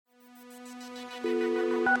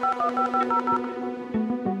Welcome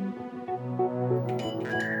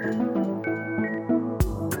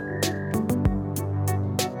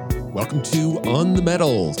to On the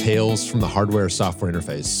Metal, Tales from the Hardware Software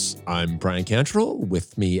Interface. I'm Brian Cantrell.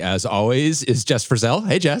 With me, as always, is Jess Frizzell.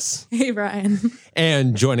 Hey, Jess. Hey, Brian.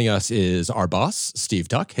 And joining us is our boss, Steve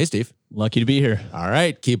Tuck. Hey, Steve. Lucky to be here. All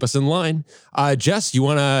right, keep us in line. Jess, you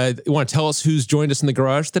wanna tell us who's joined us in the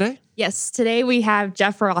garage today? Yes, today we have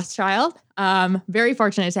Jeff Rothschild. Very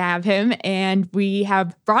fortunate to have him, and we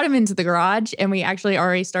have brought him into the garage, and we actually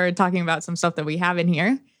already started talking about some stuff that we have in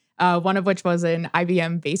here. One of which was an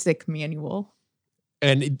IBM Basic manual.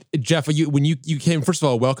 And Jeff, when you came, first of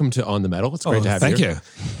all, welcome to On the Metal. It's great to have you. Thank you.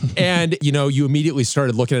 And, you immediately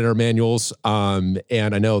started looking at our manuals. And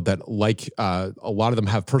I know that a lot of them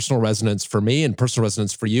have personal resonance for me and personal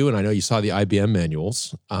resonance for you. And I know you saw the IBM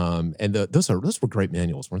manuals. And those were great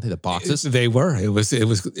manuals, weren't they? The boxes? They were. It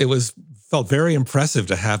was felt very impressive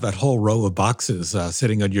to have that whole row of boxes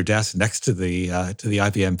sitting on your desk next to the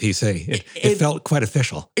IBM PC. It felt quite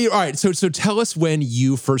official. All right. So tell us when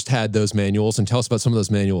you first had those manuals and tell us about some of those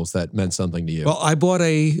manuals that meant something to you. Well, I bought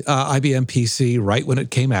a IBM PC right when it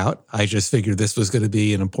came out. I just figured this was going to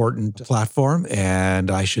be an important platform and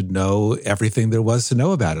I should know everything there was to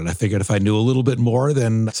know about it. I figured if I knew a little bit more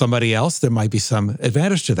than somebody else, there might be some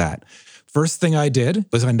advantage to that. First thing I did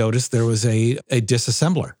was I noticed there was a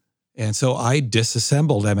disassembler. And so I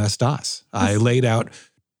disassembled MS-DOS. I laid out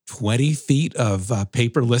 20 feet of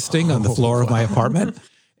paper listing on the floor of my apartment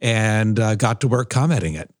and got to work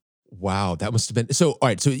commenting it. Wow, that must have been so. All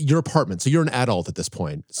right, so your apartment. So you're an adult at this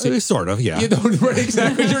point. So sort of, yeah. Right,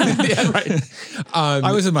 exactly. Right.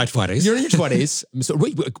 I was in my 20s. You're in your 20s. So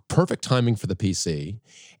perfect timing for the PC.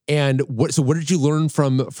 And what did you learn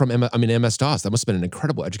from MS-DOS? That must have been an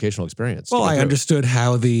incredible educational experience. Well, I understood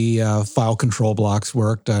how the file control blocks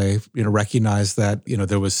worked. I recognized that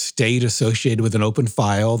there was state associated with an open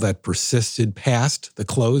file that persisted past the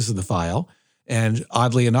close of the file. And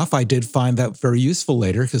oddly enough, I did find that very useful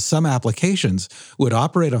later because some applications would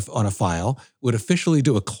operate on a file, would officially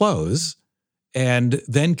do a close, and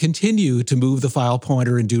then continue to move the file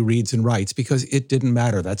pointer and do reads and writes because it didn't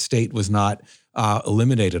matter. That state was not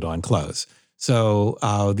eliminated on close. So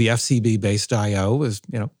the FCB-based I/O was,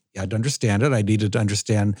 you had to understand it. I needed to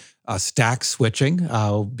understand stack switching,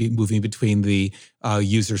 moving between the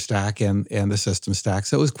user stack and the system stack.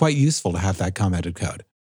 So it was quite useful to have that commented code.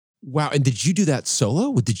 Wow. And did you do that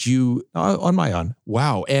solo? Did you? On my own.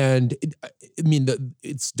 Wow. And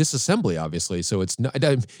it's disassembly, obviously. So it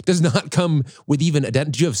does not come with even,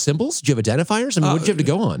 do you have symbols? Do you have identifiers? What did you have to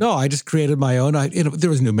go on? No, I just created my own.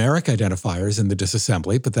 There was numeric identifiers in the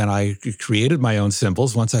disassembly, but then I created my own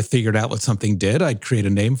symbols. Once I figured out what something did, I'd create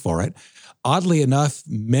a name for it. Oddly enough,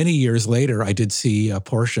 many years later, I did see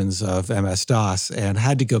portions of MS-DOS and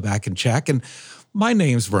had to go back and check. And my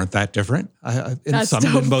names weren't that different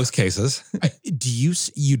in most cases.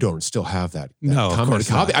 You don't still have that no, of course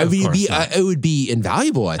copy? Not. It would be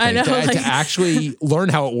invaluable, I think, to actually learn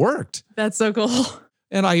how it worked. That's so cool.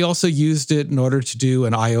 And I also used it in order to do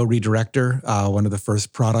an I/O redirector. One of the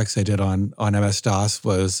first products I did on MS-DOS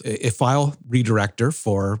was a file redirector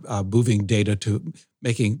for moving data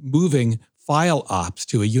moving file ops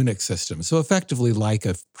to a Unix system. So effectively like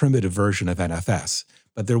a primitive version of NFS.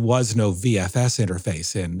 But there was no VFS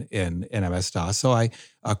interface in MS-DOS. So I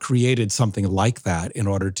created something like that in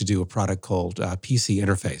order to do a product called PC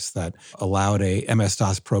Interface that allowed a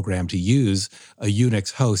MS-DOS program to use a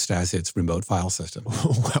Unix host as its remote file system.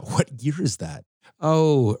 What year is that?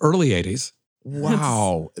 Oh, early 80s.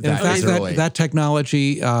 Wow. That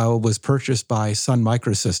technology was purchased by Sun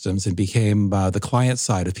Microsystems and became the client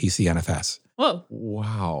side of PC NFS. Whoa.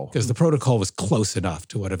 Wow. Because the protocol was close enough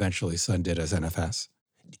to what eventually Sun did as NFS.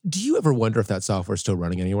 Do you ever wonder if that software is still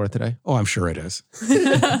running anywhere today? Oh, I'm sure it is.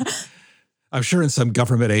 I'm sure in some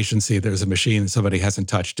government agency there's a machine somebody hasn't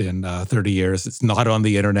touched in 30 years. It's not on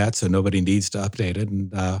the internet, so nobody needs to update it.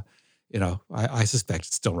 And, I suspect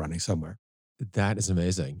it's still running somewhere. That is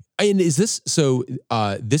amazing. And is this,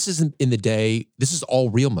 this isn't in the day, this is all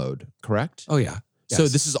real mode, correct? Oh, yeah. Yes. So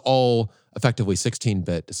this is all effectively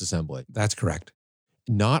 16-bit disassembly. That's correct.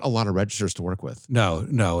 Not a lot of registers to work with. No.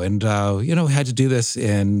 And, had to do this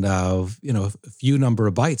in, a few number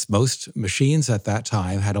of bytes. Most machines at that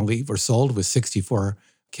time were sold with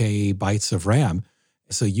 64K bytes of RAM.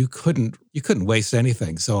 So you couldn't waste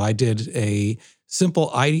anything. So I did a simple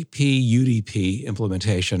IP UDP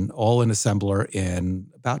implementation, all in assembler in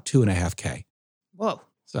about 2.5K. Whoa.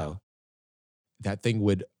 So that thing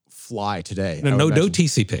would fly today. No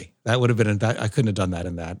TCP. That would have been, I couldn't have done that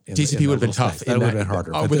in that. TCP would have been tough. That would have been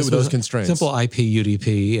harder. With those constraints. Simple IP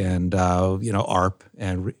UDP and, ARP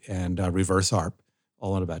and reverse ARP,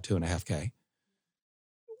 all in about 2.5K.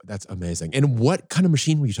 That's amazing. And what kind of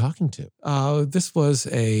machine were you talking to? This was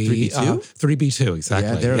a 3B2? 3B2,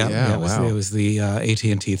 exactly. It was the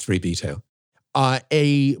AT&T 3B2.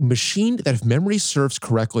 A machine that, if memory serves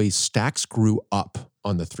correctly, stacks grew up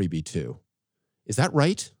on the 3B2. Is that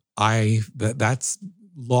right? That's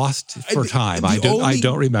lost for time. I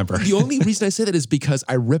don't remember. The only reason I say that is because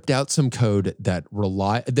I ripped out some code that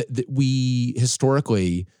we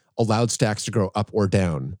historically allowed stacks to grow up or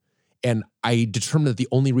down. And I determined that the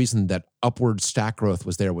only reason that upward stack growth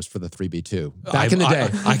was there was for the 3B2 back in the day.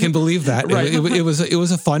 I can believe that. Right. It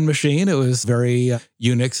was a fun machine. It was very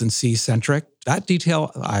Unix and C centric. That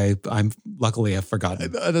detail I'm luckily have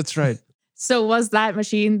forgotten. That's right. So was that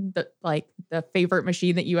machine the favorite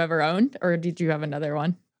machine that you ever owned, or did you have another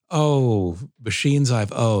one? Oh, machines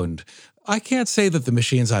I've owned. I can't say that the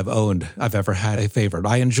machines I've owned I've ever had a favorite.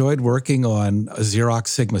 I enjoyed working on a Xerox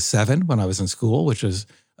Sigma 7 when I was in school, which is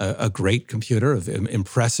a great computer,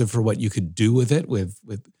 impressive for what you could do with it, with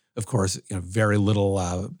of course, very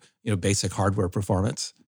little basic hardware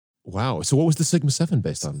performance. Wow. So what was the Sigma 7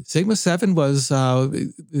 based on? Sigma 7 was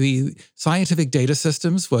the Scientific Data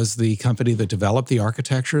Systems was the company that developed the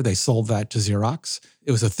architecture. They sold that to Xerox.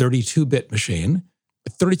 It was a 32-bit machine. A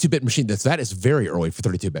 32-bit machine. That is very early for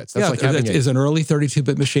 32 bits. That's like having is an early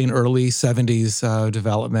 32-bit machine, early 70s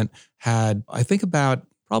development. Had, I think, about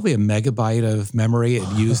probably a megabyte of memory. It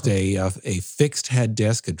used a fixed head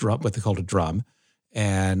disk, what they called a drum,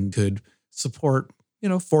 and could support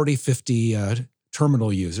 40, 50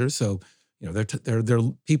 terminal users. So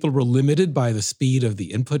people were limited by the speed of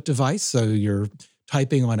the input device. So you're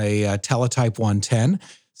typing on a Teletype 110.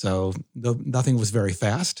 So nothing was very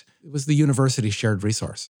fast. It was the university shared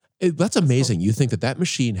resource. That's amazing. You think that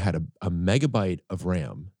machine had a megabyte of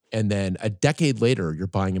RAM, and then a decade later, you're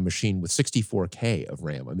buying a machine with 64K of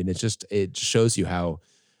RAM. I mean, it just shows you how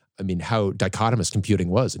dichotomous computing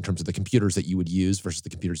was in terms of the computers that you would use versus the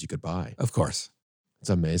computers you could buy. Of course. It's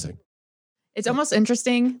amazing. It's almost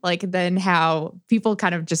interesting, then how people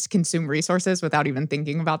kind of just consume resources without even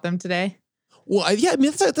thinking about them today. Well,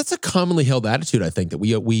 that's a commonly held attitude, I think, that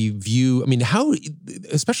we view. I mean, how,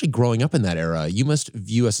 especially growing up in that era, you must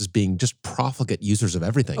view us as being just profligate users of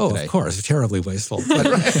everything today. Of course, terribly wasteful. But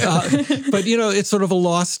it's sort of a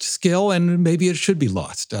lost skill, and maybe it should be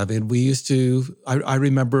lost. I mean, we used to. I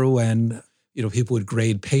remember when people would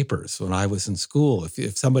grade papers when I was in school.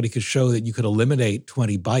 If somebody could show that you could eliminate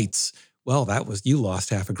 20 bytes, well, you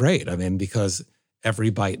lost half a grade. I mean, because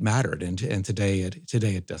every byte mattered, and today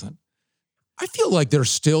it doesn't. I feel like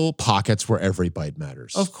there's still pockets where every byte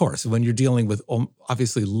matters. Of course, when you're dealing with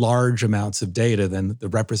obviously large amounts of data, then the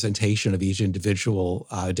representation of each individual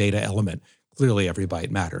data element, clearly every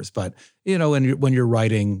byte matters. But when you're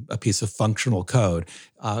writing a piece of functional code,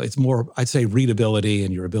 it's more, I'd say, readability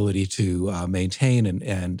and your ability to maintain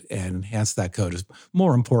and enhance that code is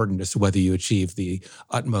more important as to whether you achieve the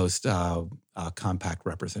utmost compact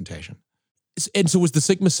representation. And so was the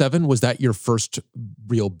Sigma 7, was that your first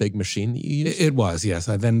real big machine that you used? It was, yes.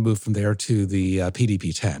 I then moved from there to the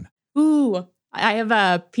PDP-10. Ooh, I have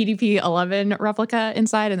a PDP-11 replica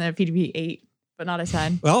inside and then a PDP-8, but not a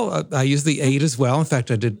 10. Well, I used the 8 as well. In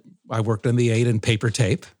fact, I worked on the 8 in paper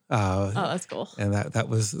tape. That's cool. And that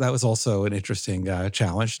was also an interesting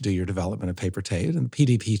challenge to do your development of paper tape. And the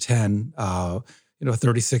PDP-10, a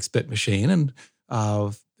 36-bit machine, and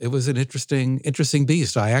it was an interesting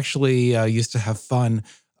beast. I actually used to have fun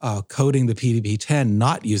coding the PDP-10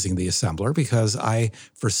 not using the assembler because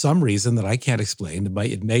for some reason that I can't explain,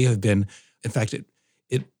 it may have been, in fact, it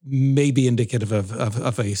may be indicative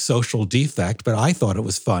of a social defect, but I thought it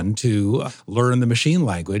was fun to learn the machine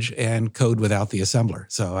language and code without the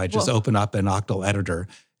assembler. So I just open up an Octal editor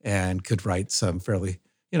and could write some fairly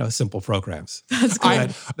simple programs. That's cool. A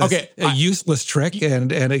useless trick.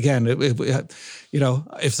 And again, if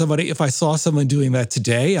I saw someone doing that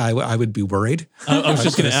today, I would be worried. I was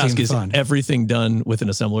just going to ask, is everything done with an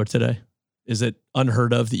assembler today? Is it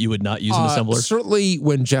unheard of that you would not use an assembler? Certainly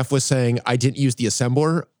when Jeff was saying, I didn't use the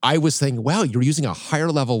assembler, I was saying, wow, you're using a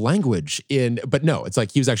higher level language but no, it's like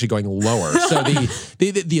he was actually going lower. So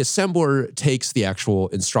the assembler takes the actual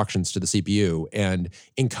instructions to the CPU and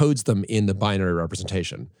encodes them in the binary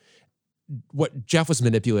representation. What Jeff was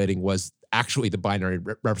manipulating was actually the binary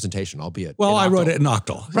representation, albeit. Well, I wrote it in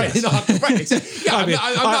Octal. Right, yes. In Octal, right, exactly. Yeah,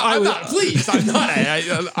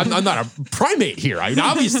 I'm not a primate here. I mean,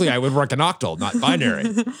 obviously I would work in Octal, not binary.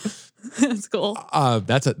 That's cool.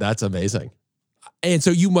 That's amazing. And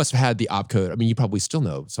so you must have had the opcode. I mean, you probably still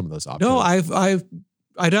know some of those opcodes. No,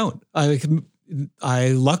 I don't.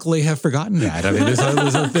 I luckily have forgotten that. I mean,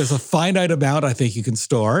 there's a finite amount I think you can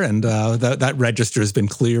store, and that register has been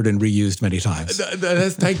cleared and reused many times.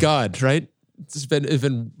 Thank God, right? It's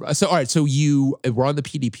been so. All right, so you were on the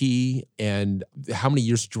PDP, and how many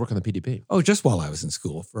years did you work on the PDP? Oh, just while I was in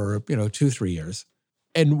school for 2-3 years.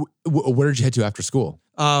 And where did you head to after school?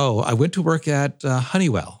 Oh, I went to work at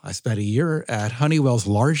Honeywell. I spent a year at Honeywell's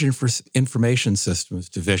Large Information Systems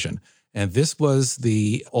division. And this was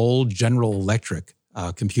the old General Electric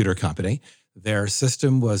computer company. Their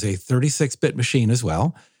system was a 36-bit machine as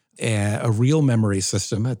well, a real memory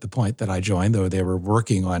system at the point that I joined, though they were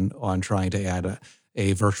working on trying to add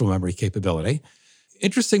a virtual memory capability.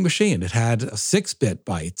 Interesting machine. It had 6-bit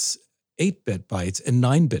bytes, 8-bit bytes, and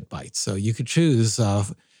 9-bit bytes. So you could choose,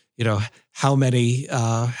 how many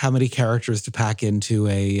characters to pack into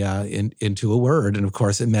a word. And of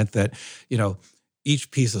course, it meant that,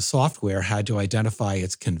 each piece of software had to identify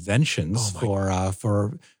its conventions for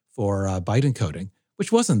byte encoding,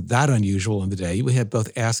 which wasn't that unusual in the day. We had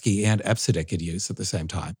both ASCII and EBCDIC in use at the same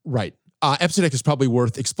time. Right. EBCDIC is probably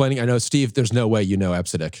worth explaining. I know, Steve, there's no way you know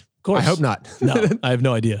EBCDIC. Of course. I hope not. No, I have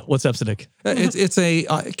no idea. What's EBCDIC? It's a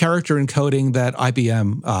character encoding that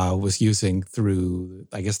IBM was using through,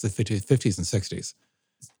 I guess, the 50s and 60s.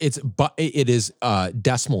 It is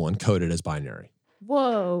decimal encoded as binary.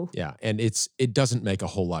 Whoa. Yeah, and it doesn't make a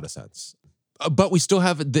whole lot of sense. But we still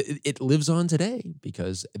have it lives on today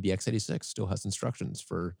because the x86 still has instructions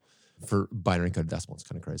for binary encoded decimal. It's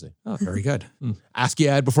kind of crazy. Oh, very good. ASCII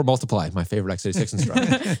add before multiply, my favorite x86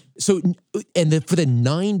 instruction. So, and for the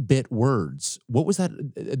 9-bit words, what was that?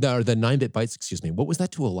 The 9-bit bytes, excuse me. What was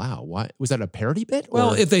that to allow? Why was that a parity bit?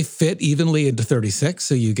 Well, if they fit evenly into 36,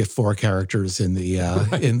 so you get 4 characters in the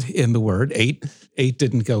right. in the word. 8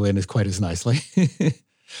 didn't go in quite as nicely.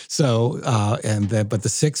 So, but the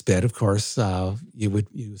 6-bit, of course, it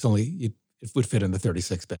would fit in the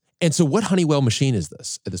 36-bit. And so what Honeywell machine is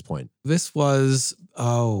this at this point? This was,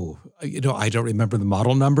 I don't remember the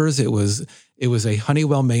model numbers. It was a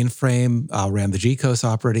Honeywell mainframe, ran the GCOS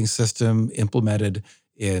operating system, implemented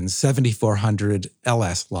in 7400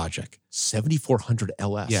 LS logic. 7400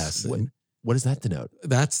 LS? Yes. What does that denote?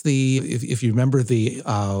 That's if you remember the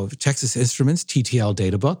Texas Instruments TTL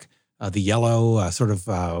data book, the yellow sort of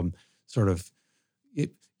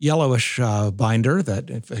yellowish binder that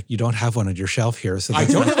in fact, you don't have one on your shelf here. So I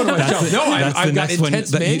don't have one on my shelf. No, I've got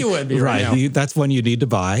intense manual in me right now. That's one you need to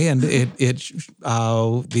buy. And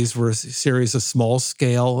these were a series of small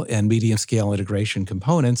scale and medium scale integration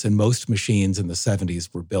components, and most machines in the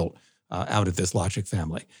 70s were built out of this logic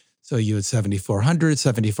family. So you had 7400,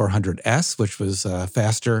 7400S, which was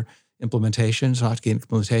faster implementation, Schottky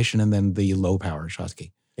implementation, and then the low power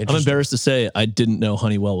Schottky. I'm embarrassed to say I didn't know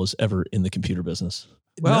Honeywell was ever in the computer business.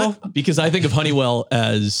 Well, because I think of Honeywell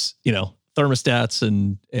as, thermostats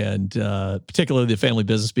and particularly the family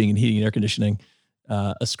business being in heating and air conditioning,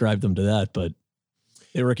 ascribe them to that. But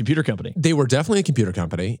they were a computer company. They were definitely a computer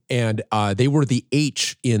company, and they were the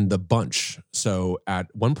H in the bunch. So at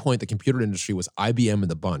one point, the computer industry was IBM in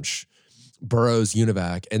the bunch, Burroughs,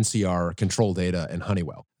 Univac, NCR, Control Data, and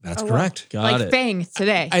Honeywell. That's correct. Got like it. FANG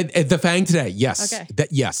today. The FANG today, yes. Okay.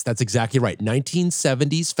 Yes, that's exactly right.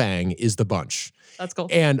 1970s FANG is the bunch. That's cool.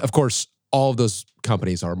 And of course, all of those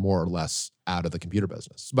companies are more or less out of the computer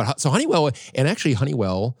business. But so Honeywell, and actually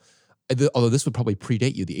Honeywell, although this would probably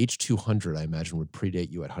predate you, the H200, I imagine, would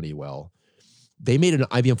predate you at Honeywell. They made an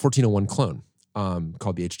IBM 1401 clone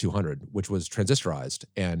called the H200, which was transistorized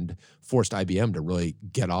and forced IBM to really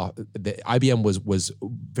get off. IBM was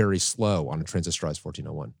very slow on a transistorized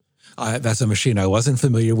 1401. That's a machine I wasn't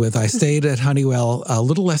familiar with. I stayed at Honeywell a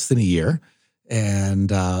little less than a year, and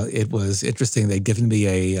it was interesting. They'd given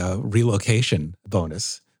me a relocation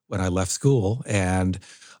bonus when I left school, and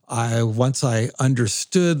once I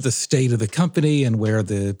understood the state of the company and where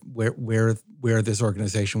this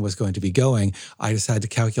organization was going to be going, I just had to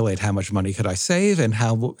calculate how much money could I save and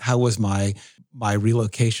how was my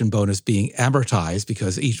relocation bonus being amortized,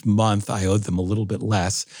 because each month I owed them a little bit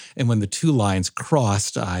less. And when the two lines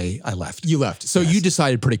crossed, I left. You left. So Yes. you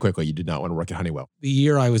decided pretty quickly you did not want to work at Honeywell. The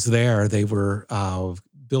year I was there, they were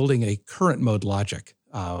building a current mode logic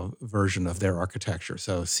version of their architecture,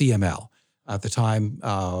 so CML. At the time,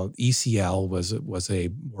 ECL was a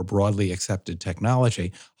more broadly accepted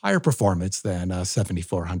technology, higher performance than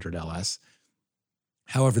 7400 LS.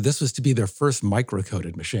 However, this was to be their first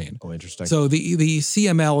micro-coded machine. Oh, interesting. So the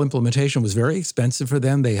CML implementation was very expensive for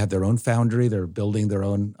them. They had their own foundry. They're building their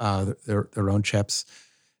own chips.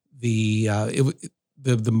 The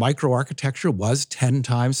The microarchitecture was 10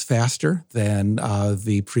 times faster than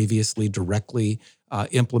the previously directly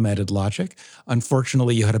implemented logic.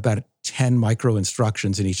 Unfortunately, you had about 10 micro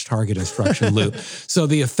instructions in each target instruction loop. So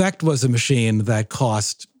the effect was a machine that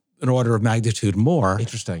cost an order of magnitude more.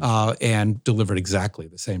 Interesting. And delivered exactly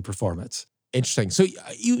the same performance. Interesting. So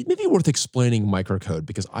you maybe worth explaining microcode,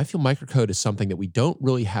 because I feel microcode is something that we don't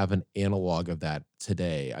really have an analog of that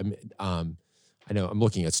today. I know I'm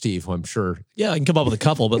looking at Steve, who I'm sure. Yeah, I can come up with a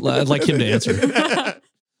couple, but I'd like him to answer.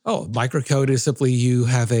 Microcode is simply you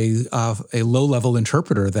have a low-level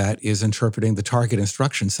interpreter that is interpreting the target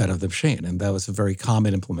instruction set of the machine, and that was a very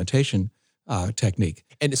common implementation technique.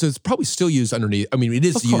 And so it's probably still used underneath. I mean, it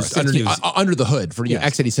is used underneath, under the hood. For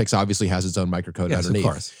x86 obviously has its own microcode underneath.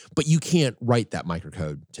 Of course. But you can't write that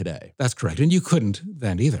microcode today. That's correct, and you couldn't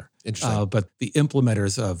then either. Interesting. But the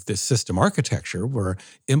implementers of this system architecture were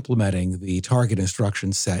implementing the target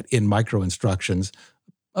instruction set in micro instructions,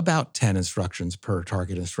 about 10 instructions per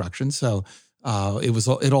target instruction. So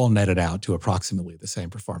it all netted out to approximately the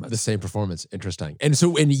same performance. The same performance. Interesting. And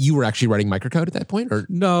you were actually writing microcode at that point, or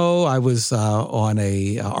no? I was on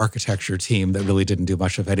a architecture team that really didn't do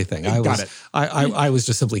much of anything. I was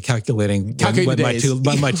just simply calculating when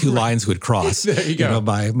my two lines would cross. There you go.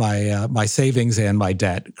 My savings and my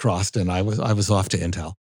debt crossed, and I was off to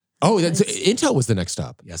Intel. Oh, Intel was the next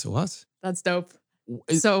stop. Yes, it was. That's dope.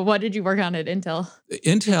 So what did you work on at Intel?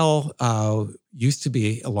 Intel used to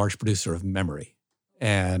be a large producer of memory,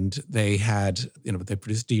 and they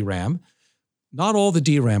produced DRAM. Not all the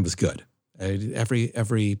DRAM was good.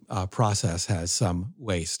 Every process has some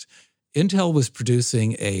waste. Intel was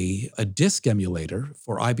producing a disk emulator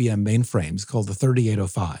for IBM mainframes called the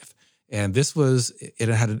 3805. And it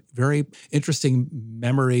had a very interesting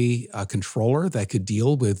memory controller that could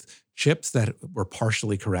deal with chips that were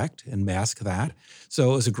partially correct and mask that.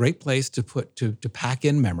 So it was a great place to pack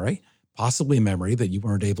in memory, possibly memory that you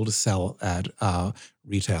weren't able to sell at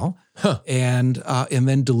retail, and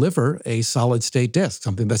then deliver a solid state disk,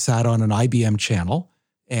 something that sat on an IBM channel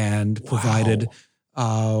and provided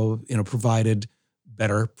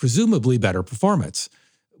presumably better performance.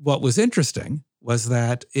 What was interesting was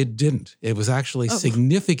that it didn't. It was actually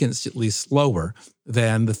significantly slower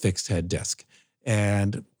than the fixed head disk.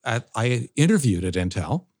 And I interviewed at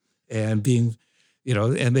Intel, and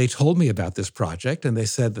and they told me about this project, and they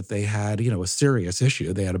said that they had, a serious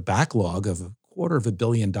issue. They had a backlog of $250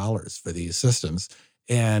 million for these systems,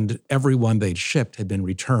 and every one they'd shipped had been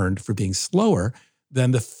returned for being slower than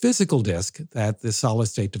the physical disk that the solid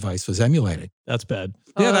state device was emulating. That's bad.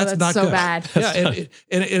 Yeah, that's not so good. bad. Yeah,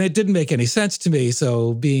 and it didn't make any sense to me.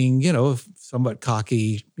 So being, somewhat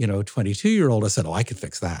cocky, 22-year-old, I said, I could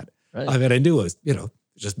fix that. Right. I mean, I knew it was,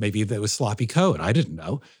 just maybe there was sloppy code. I didn't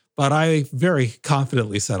know. But I very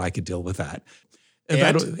confidently said I could deal with that.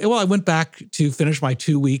 I went back to finish my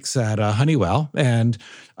 2 weeks at Honeywell, and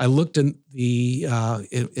I looked in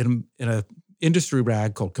in a industry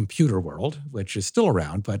rag called Computer World, which is still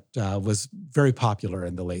around, but was very popular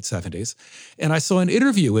in the late 70s. And I saw an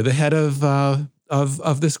interview with the head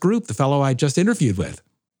of this group, the fellow I just interviewed with.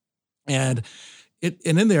 And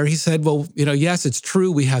in there, he said, well, yes, it's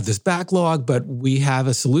true. We have this backlog, but we have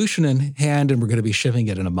a solution in hand, and we're going to be shipping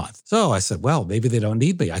it in a month. So I said, well, maybe they don't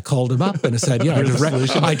need me. I called him up and I said, I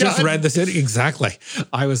just read this. Exactly.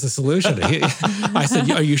 I was the solution. I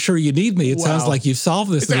said, are you sure you need me? It sounds like you've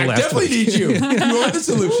solved this. I definitely need you. You are the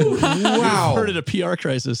solution. Wow. Heard it a PR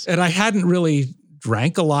crisis. And I hadn't really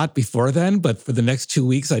drank a lot before then, but for the next 2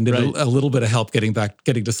 weeks, I needed a little bit of help getting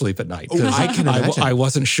to sleep at night. I can imagine. I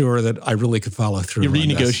wasn't sure that I really could follow through. You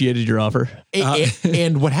renegotiated your offer.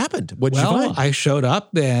 And what happened? What did you find? I showed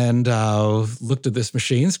up and looked at this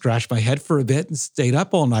machine, scratched my head for a bit, and stayed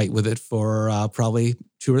up all night with it for probably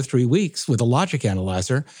 2 or 3 weeks with a logic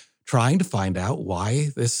analyzer, trying to find out why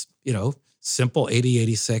this, simple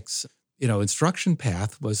 8086, instruction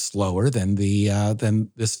path was slower than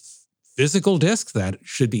than this physical disk that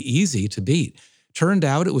should be easy to beat. Turned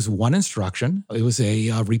out it was one instruction. It was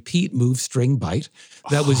a repeat move string byte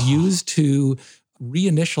that was used to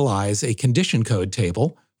reinitialize a condition code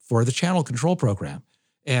table for the channel control program.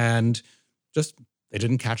 And they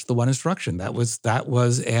didn't catch the one instruction. That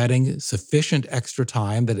was adding sufficient extra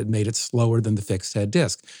time that it made it slower than the fixed head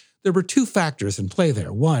disk. There were two factors in play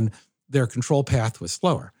there. One, their control path was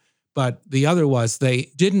slower. But the other was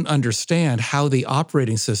they didn't understand how the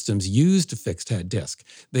operating systems used a fixed head disk.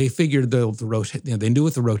 They figured they knew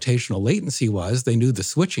what the rotational latency was. They knew the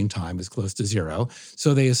switching time was close to 0.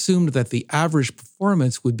 So they assumed that the average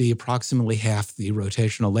performance would be approximately half the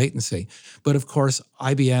rotational latency. But of course,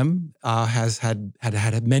 IBM has had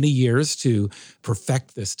many years to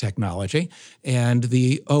perfect this technology, and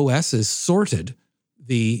the OSs sorted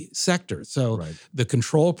the sector. So the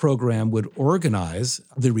control program would organize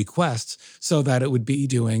the requests so that it would be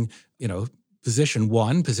doing, position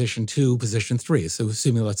 1, position 2, position 3. So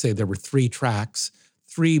assuming, let's say there were 3 tracks,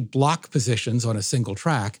 3 block positions on a single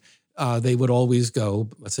track, they would always go,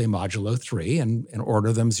 let's say, modulo 3 and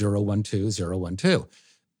order them 0, 1, 2, 0, 1, 2.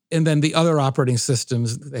 And then the other operating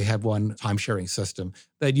systems, they had one time-sharing system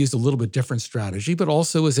that used a little bit different strategy, but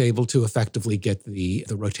also was able to effectively get the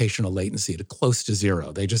rotational latency to close to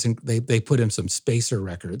 0. They put in some spacer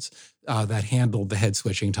records that handled the head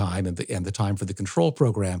switching time and the time for the control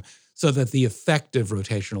program, so that the effective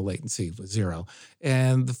rotational latency was 0.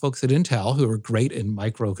 And the folks at Intel, who are great in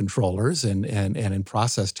microcontrollers and in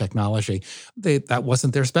process technology, that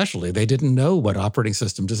wasn't their specialty. They didn't know what operating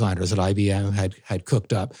system designers at IBM had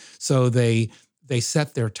cooked up. So they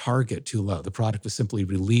set their target too low. The product was simply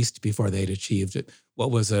released before they'd achieved what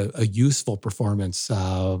was a useful performance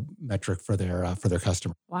metric for their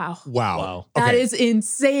customer. Wow. That is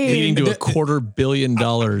insane. Leading to $250 million.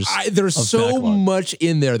 There's so backlog. much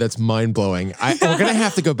in there that's mind-blowing. We're going to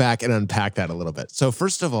have to go back and unpack that a little bit. So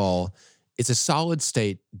first of all, it's a solid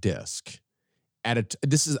state disk.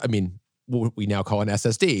 This is, what we now call an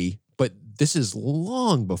SSD, but this is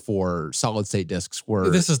long before solid state disks were.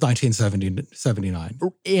 This is 1979.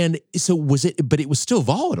 And so but it was still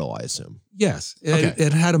volatile, I assume. Yes.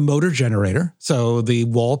 It had a motor generator. So the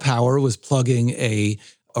wall power was plugging a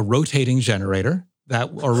rotating generator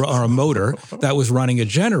or a motor that was running a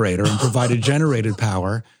generator and provided generated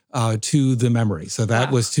power to the memory. So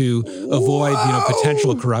that was to avoid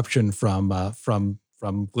potential corruption from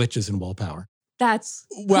glitches in wall power. That's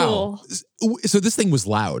cool. So this thing was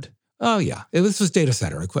loud. Oh, yeah. This was data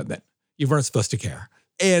center equipment. You weren't supposed to care.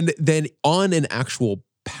 And then on an actual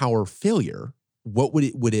power failure,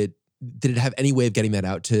 did it have any way of getting that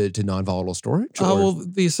out to non-volatile storage? Well,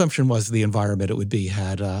 the assumption was the environment it would be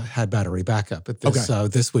had battery backup. But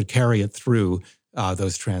this would carry it through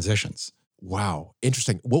those transitions. Wow.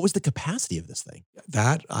 Interesting. What was the capacity of this thing?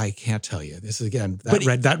 That I can't tell you. This is, again,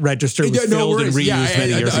 that register was filled and reused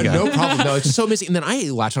many years ago. No problem. No, it's just so amazing. And then I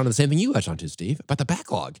latched on to the same thing you latched on to, Steve, about the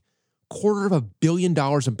backlog. $250 million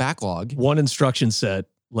in backlog. One instruction set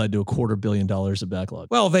led to $250 million of backlog.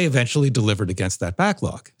 Well, they eventually delivered against that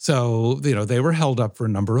backlog. So, they were held up for a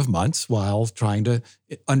number of months while trying to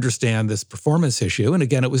understand this performance issue. And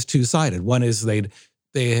again, it was two-sided. One is they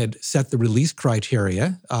had set the release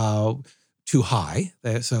criteria too high.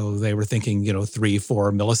 So they were thinking, 3-4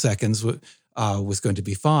 milliseconds was going to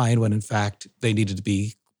be fine, when in fact they needed to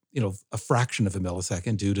be, a fraction of a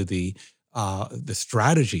millisecond due to the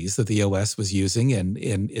strategies that the OS was using in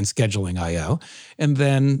scheduling I/O. And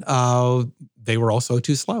then they were also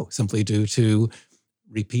too slow, simply due to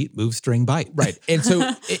repeat, move, string, byte. Right. And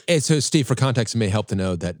so Steve, for context, it may help to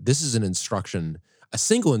know that this is a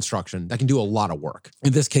single instruction that can do a lot of work.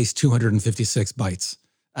 In this case, 256 bytes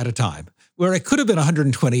at a time, where it could have been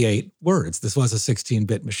 128 words. This was a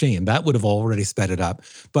 16-bit machine. That would have already sped it up.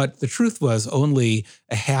 But the truth was, only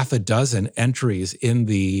a half a dozen entries in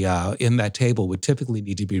that table would typically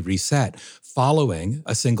need to be reset following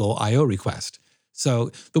a single I/O request.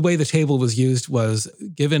 So the way the table was used was,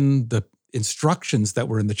 given the instructions that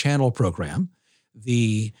were in the channel program,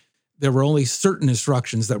 there were only certain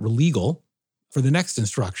instructions that were legal for the next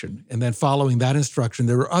instruction. And then following that instruction,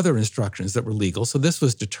 there were other instructions that were legal. So this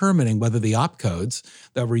was determining whether the opcodes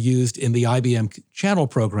that were used in the IBM channel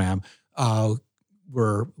program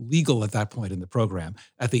were legal at that point in the program.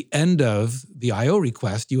 At the end of the I/O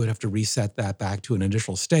request, you would have to reset that back to an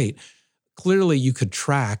initial state. Clearly, you could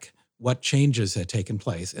track what changes had taken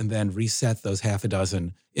place and then reset those half a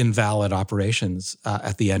dozen invalid operations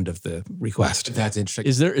at the end of the request. That's interesting.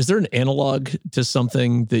 Is there an analog to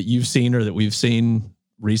something that you've seen or that we've seen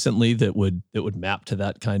recently that would map to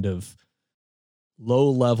that kind of low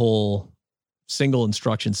level single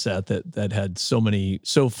instruction set that had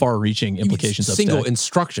so far reaching implications? Single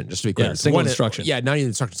instruction, just to be clear. Yeah, single instruction. Not even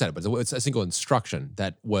instruction set, but it's a single instruction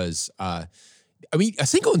that was I mean, a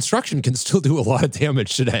single instruction can still do a lot of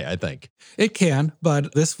damage today, I think. It can,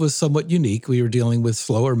 but this was somewhat unique. We were dealing with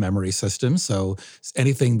slower memory systems, so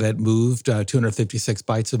anything that moved 256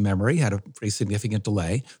 bytes of memory had a pretty significant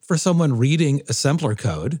delay. For someone reading assembler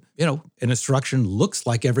code, an instruction looks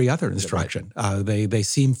like every other instruction. They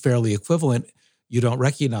seem fairly equivalent. You don't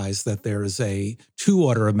recognize that there is a 2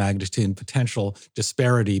 order of magnitude potential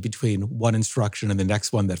disparity between one instruction and the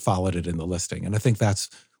next one that followed it in the listing. And I think that's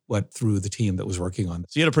what threw the team that was working on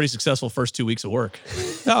this. So you had a pretty successful first 2 weeks of work.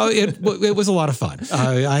 No, it was a lot of fun.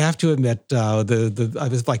 I have to admit, I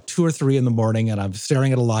was like 2 or 3 in the morning, and I'm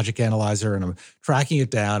staring at a logic analyzer, and I'm tracking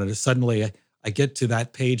it down, and suddenly I get to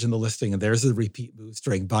that page in the listing, and there's the repeat move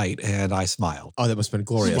string byte, and I smiled. Oh, that must have been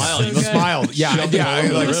glorious. Smiled. So Smiled. Yeah,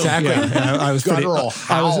 exactly. Yeah, I was Guttural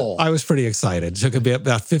howl. I was pretty excited. It took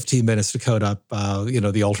about 15 minutes to code up,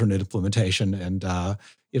 the alternate implementation, and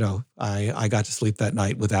I got to sleep that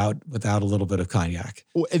night without a little bit of cognac.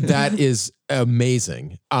 That is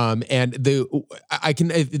amazing. And I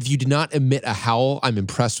can, if you did not emit a howl, I'm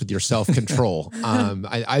impressed with your self-control.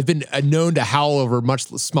 I've been known to howl over much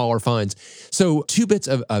smaller finds. So 2 bits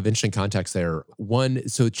of interesting context there. One,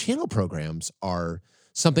 so channel programs are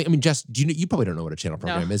something, I mean, Jess, you probably don't know what a channel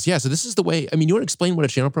program is. Yeah. So this is the way, I mean, you want to explain what a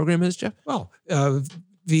channel program is, Jeff? Well,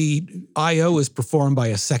 the I/O is performed by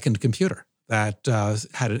a second computer that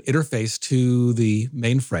had an interface to the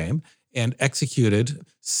mainframe and executed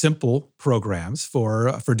simple programs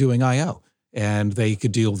for doing I/O. And they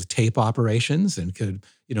could deal with tape operations and could,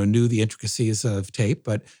 knew the intricacies of tape,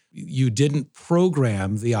 but you didn't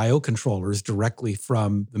program the I/O controllers directly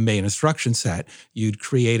from the main instruction set. You'd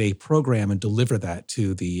create a program and deliver that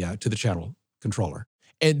to the channel controller.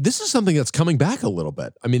 And this is something that's coming back a little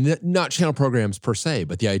bit. I mean, not channel programs per se,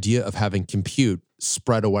 but the idea of having compute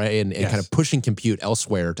spread away and kind of pushing compute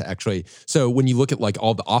elsewhere to actually. So when you look at like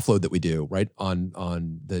all the offload that we do, right, on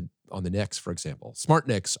the NICs, for example, smart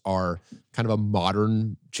NICs are kind of a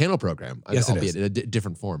modern channel program, albeit in a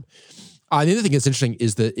different form. The other thing that's interesting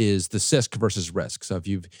is the CISC versus RISC. So if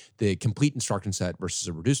you've the complete instruction set versus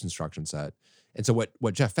a reduced instruction set. And so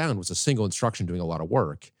what Jeff found was a single instruction doing a lot of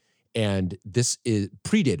work. And this is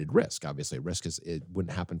predated RISC. Obviously, RISC it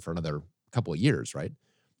wouldn't happen for another couple of years, right?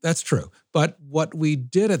 That's true. But what we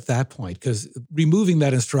did at that point, because removing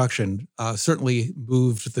that instruction certainly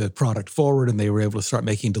moved the product forward and they were able to start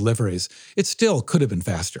making deliveries, it still could have been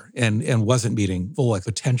faster and wasn't meeting full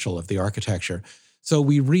potential of the architecture. So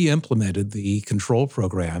we re-implemented the control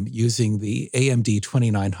program using the AMD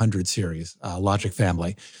 2900 series logic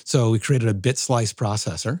family. So we created a bit slice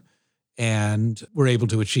processor, and we're able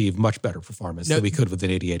to achieve much better performance than we could with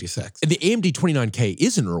an 8086. And the AMD 29K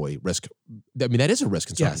is an early RISC. I mean, that is a RISC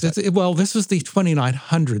instruction. Yes, well, this was the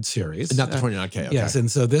 2900 series. Not the 29K, okay. Yes,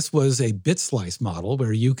 and so this was a bit slice model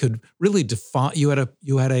where you could really define, you had a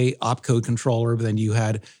opcode controller, but then you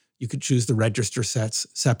could choose the register sets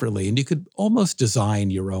separately, and you could almost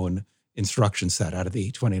design your own instruction set out of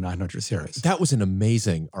the 2900 series. That was an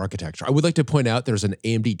amazing architecture. I would like to point out there's an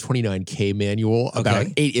AMD 29K manual about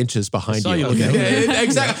 8 inches behind you.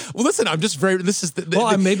 Exactly. Well, listen, I'm just very. This is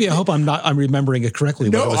maybe I hope I'm remembering it correctly.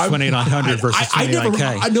 No, it was 2900 versus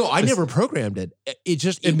 29K. I never programmed it.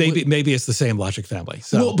 Maybe it's the same logic family.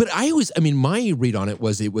 So. Well, but my read on it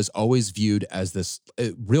was always viewed as this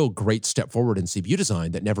real great step forward in CPU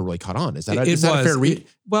design that never really caught on. Is that a fair read?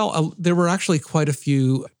 There were actually quite a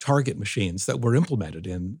few target machines that were implemented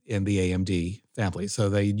in the AMD family. So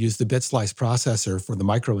they used the bit slice processor for the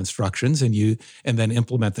micro instructions and then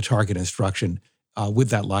implement the target instruction with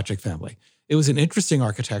that logic family. It was an interesting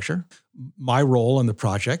architecture. My role in the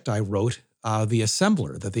project, I wrote the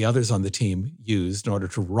assembler that the others on the team used in order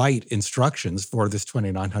to write instructions for this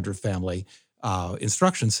 2900 family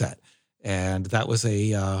instruction set. And that was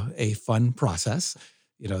a fun process.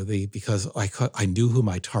 Because I knew who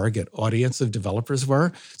my target audience of developers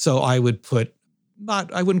were. So I would put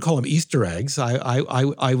I wouldn't call them Easter eggs.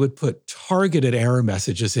 I would put targeted error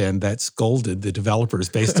messages in that scolded the developers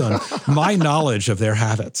based on my knowledge of their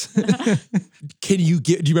habits. Do you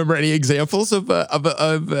remember any examples of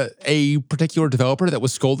a particular developer that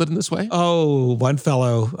was scolded in this way? Oh, one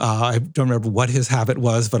fellow, I don't remember what his habit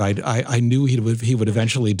was, but I knew he would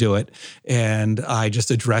eventually do it. And I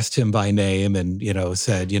just addressed him by name and,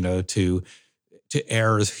 said, to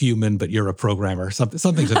err as human, but you're a programmer, something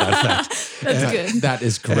to that effect. That's good. That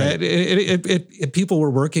is great. People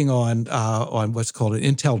were working on what's called an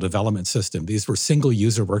Intel development system. These were single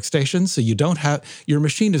user workstations, so your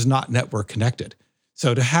machine is not network connected.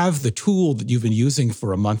 So to have the tool that you've been using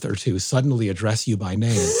for a month or two suddenly address you by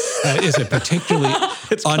name is a particularly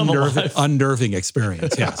unnerving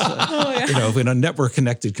experience. Yes. in a network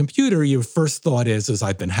connected computer, your first thought is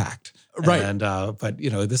I've been hacked. Right. And but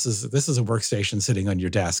this is a workstation sitting on your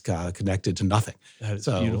desk, connected to nothing. That is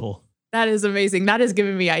beautiful. That is amazing. That has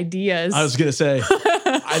given me ideas. I was gonna say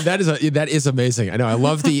that is amazing. I know. I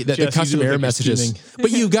love the custom error messages.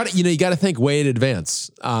 But you got to think way in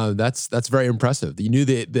advance. That's very impressive. You knew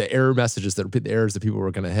the error messages the errors that people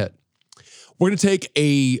were going to hit. We're going to take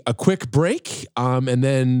a quick break, and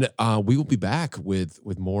then we will be back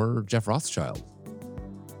with more Jeff Rothschild.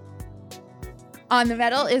 On the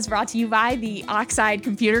Metal is brought to you by the Oxide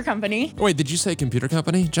Computer Company. Wait, did you say computer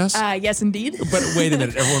company, Jess? Yes, indeed. But wait a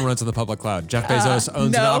minute. Everyone runs on the public cloud. Jeff Bezos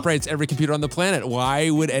owns and operates every computer on the planet. Why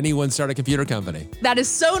would anyone start a computer company? That is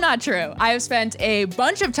so not true. I have spent a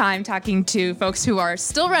bunch of time talking to folks who are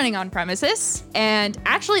still running on premises, and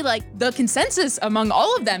actually, the consensus among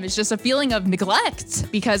all of them is just a feeling of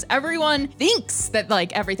neglect because everyone thinks that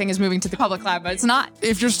everything is moving to the public cloud, but it's not.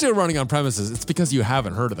 If you're still running on premises, it's because you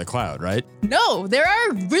haven't heard of the cloud, right? No, there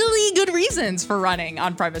are really good reasons for running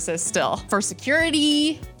on premises still. For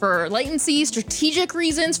security, for latency, strategic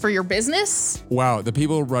reasons for your business. Wow, the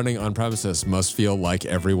people running on premises must feel like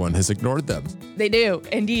everyone has ignored them. They do,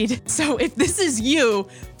 indeed. So if this is you,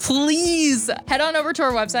 please head on over to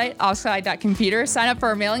our website, oxide.computer, sign up for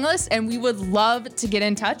our mailing list, and we would love to get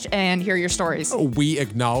in touch and hear your stories. We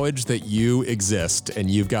acknowledge that you exist and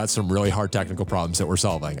you've got some really hard technical problems that we're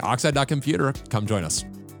solving. Oxide.computer, come join us.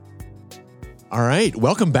 All right,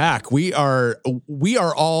 welcome back. We are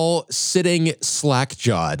all sitting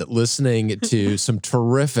slack-jawed listening to some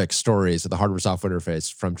terrific stories of the hardware-software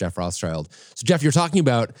interface from Jeff Rothschild. So, Jeff, you're talking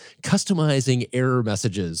about customizing error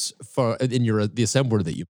messages in the assembler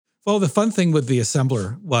that you. Well, the fun thing with the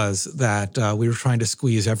assembler was that we were trying to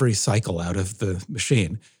squeeze every cycle out of the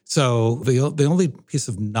machine. So the only piece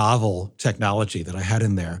of novel technology that I had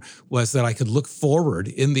in there was that I could look forward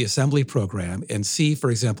in the assembly program and see,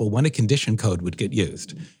 for example, when a condition code would get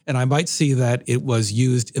used. And I might see that it was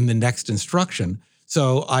used in the next instruction.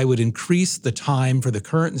 So I would increase the time for the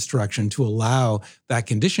current instruction to allow that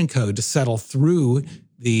condition code to settle through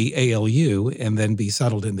the ALU and then be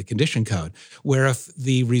settled in the condition code. Where if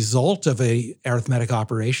the result of a arithmetic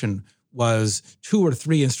operation was 2 or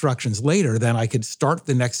 3 instructions later, then I could start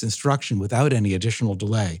the next instruction without any additional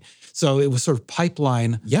delay. So it was sort of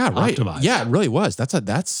pipeline optimized. Yeah, it really was.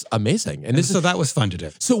 That's amazing. And so that was fun to do.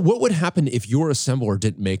 So what would happen if your assembler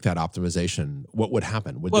didn't make that optimization? What would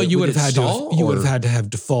happen? You would have had to have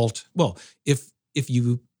default. Well, if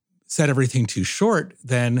you set everything too short,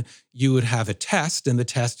 then you would have a test, and the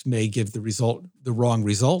test may give the wrong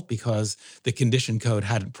result because the condition code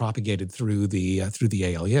hadn't propagated through the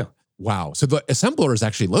ALU. Wow. So the assembler is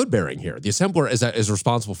actually load-bearing here. The assembler is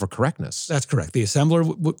responsible for correctness. That's correct. The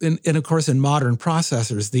assembler, and of course, in modern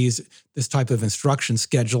processors, this type of instruction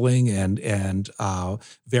scheduling and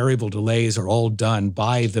variable delays are all done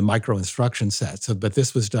by the micro instruction set. But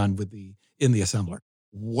this was done in the assembler.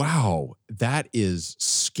 Wow, that is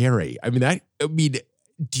scary. Do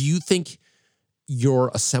you think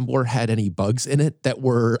your assembler had any bugs in it that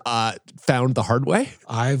were found the hard way?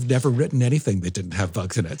 I've never written anything that didn't have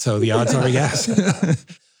bugs in it, so the odds are yes.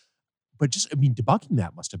 But debugging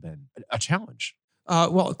that must have been a challenge.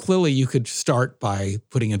 Well, clearly you could start by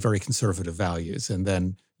putting in very conservative values, and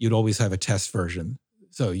then you'd always have a test version.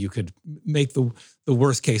 So you could make the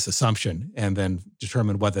worst case assumption and then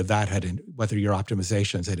determine whether your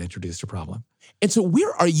optimizations had introduced a problem. And so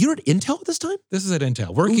you're at Intel at this time? This is at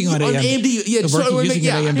Intel, working on AMD. Yeah, using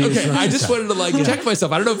AMD. Okay, I just wanted to check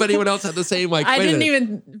myself. I don't know if anyone else had the same I didn't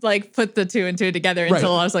even put the 2 and 2 together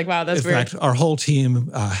until I was like, wow, that's weird. In fact, our whole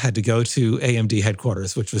team had to go to AMD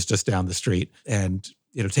headquarters, which was just down the street, and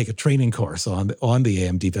take a training course on the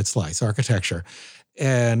AMD bit slice architecture.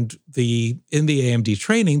 And in the AMD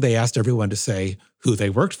training, they asked everyone to say who they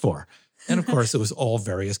worked for. And of course, it was all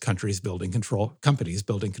various companies building control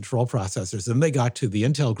processors. And they got to the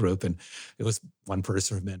Intel group, and it was one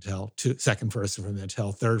person from Intel, second person from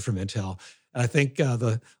Intel, third from Intel. And I think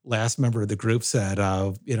the last member of the group said,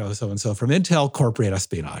 so-and-so from Intel Corporate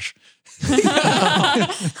Espionage. Put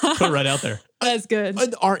it right out there. That's good.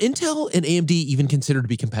 Are Intel and AMD even considered to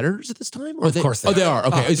be competitors at this time? Of course they are. They are.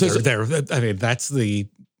 Okay. That's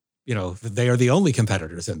they are the only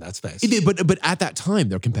competitors in that space. But at that time,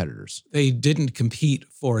 they're competitors. They didn't compete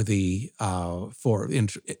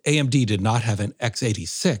AMD did not have an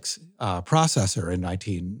x86 processor in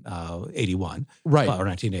 1981. Right. Or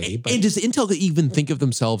 1980. And does Intel even think of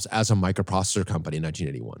themselves as a microprocessor company in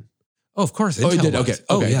 1981? Oh, of course. Intel did. was. Okay.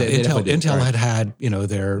 Oh, yeah. They Intel right. had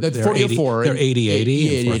their 4004, their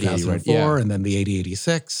 8080 and 4004, 4004, and then the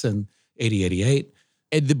 8086 and 8088.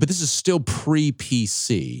 But this is still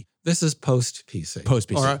pre-PC. This is post-PC.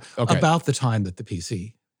 Post-PC. Or Okay. about the time that the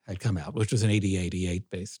PC had come out, which was an 8088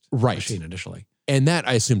 based Right. machine initially. And that,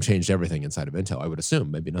 I assume, changed everything inside of Intel. I would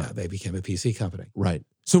assume, maybe not. Yeah, they became a PC company. Right.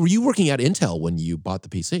 So were you working at Intel when you bought the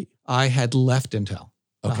PC? I had left Intel.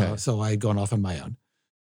 Okay. So I had gone off on my own.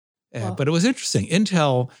 Wow. But it was interesting.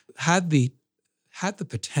 Intel had the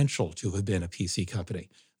potential to have been a PC company.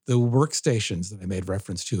 The workstations that I made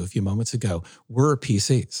reference to a few moments ago were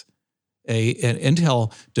PCs. An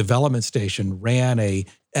Intel development station ran a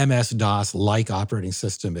MS-DOS-like operating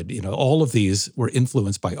system. And, all of these were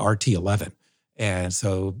influenced by RT11. And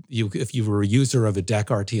so if you were a user of a DEC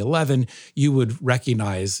RT11, you would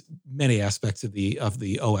recognize many aspects of the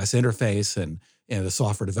OS interface and the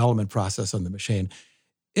software development process on the machine.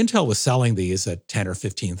 Intel was selling these at $10,000 or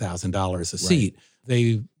 $15,000 a seat.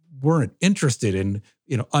 They weren't interested in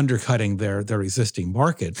undercutting their existing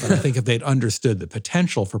market. But I think if they'd understood the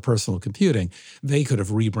potential for personal computing, they could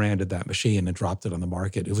have rebranded that machine and dropped it on the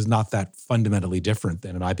market. It was not that fundamentally different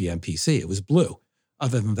than an IBM PC. It was blue.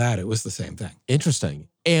 Other than that, it was the same thing. Interesting.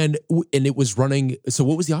 And it was running. So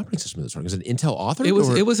what was the operating system it was running? Was it Intel authored?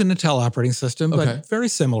 It was an Intel operating system, Okay. but very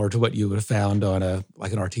similar to what you would have found on an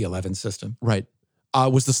RT11 system. Right.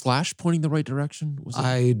 Was the slash pointing the right direction? Was it?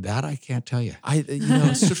 I can't tell you.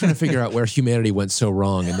 I'm still trying to figure out where humanity went so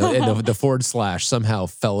wrong, and the forward slash somehow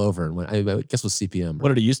fell over and went. I guess it was CPM. What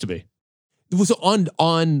did it used to be? It was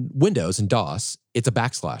on Windows and DOS. It's a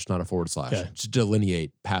backslash, not a forward slash, Okay. to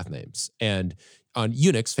delineate path names. And on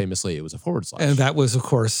Unix, famously, it was a forward slash. And that was, of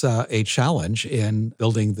course, a challenge in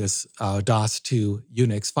building this DOS to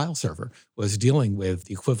Unix file server, was dealing with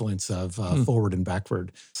the equivalence of forward and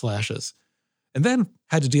backward slashes. And then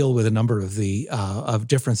had to deal with a number of the of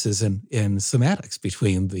differences in semantics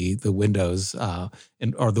between the Windows the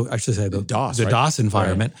DOS, the right? DOS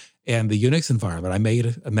environment and the Unix environment. I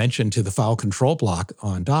made a mention to the file control block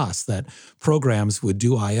on DOS that programs would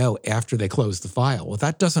do I/O after they closed the file. Well,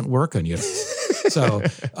 that doesn't work on Unix. So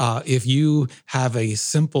if you have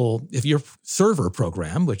if your server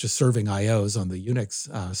program, which is serving I/Os on the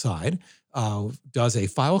Unix side, does a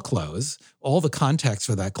file close, all the context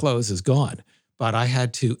for that close is gone. But I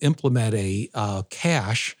had to implement a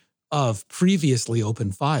cache of previously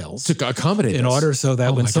open files to accommodate in this. order so that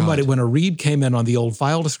Oh my God. when a read came in on the old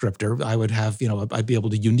file descriptor, I would have, I'd be able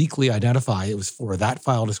to uniquely identify it was for that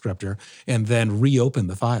file descriptor and then reopen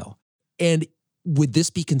the file. And would this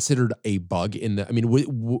be considered a bug in the? I mean,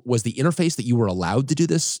 was the interface that you were allowed to do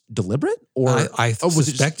this deliberate, or I was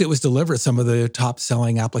it suspect it was deliberate. Some of the top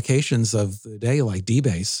selling applications of the day, like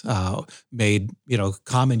DBase, made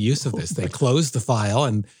common use of this. They closed the file,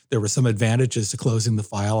 and there were some advantages to closing the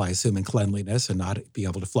file, I assume, in cleanliness and not be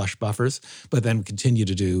able to flush buffers, but then continue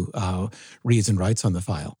to do reads and writes on the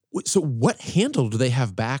file. So what handle do they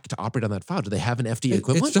have back to operate on that file? Do they have an FD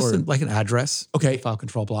equivalent? It's just like an address. Okay. File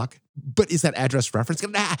control block. But is that address reference?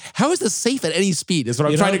 How is this safe at any speed? Is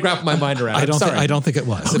what I'm trying to wrap my mind around. I don't think it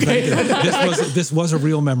was. Okay. This was a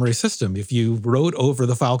real memory system. If you wrote over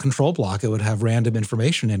the file control block, it would have random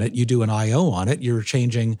information in it. You do an I/O on it, you're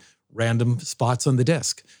changing random spots on the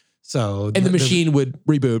disk. So and the machine would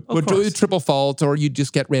reboot, would do course. triple fault, or you'd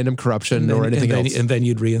just get random corruption or anything else. And then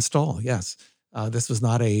you'd reinstall. Yes, this was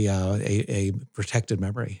not a protected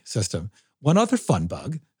memory system. One other fun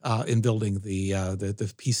bug in building the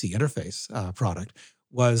PC interface product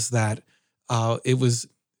was that it was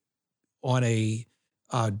on a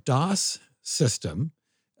DOS system.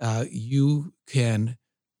 You can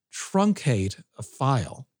truncate a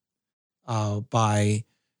file by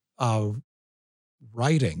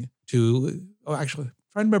writing to. Oh, actually, I'm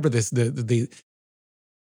trying to remember this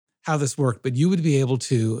how this worked, but you would be able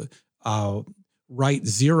to write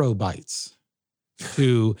 0 bytes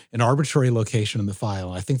to an arbitrary location in the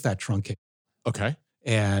file. I think that truncated. Okay.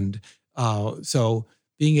 And so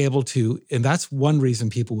being able to, and that's one reason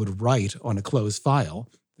people would write on a closed file.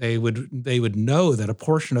 They would know that a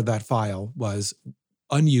portion of that file was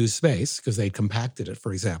unused space because they compacted it,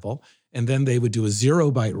 for example, and then they would do a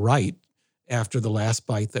 0-byte write after the last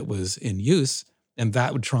byte that was in use, and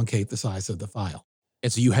that would truncate the size of the file.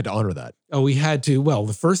 And so you had to honor that. Oh, we had to. Well,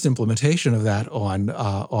 the first implementation of that on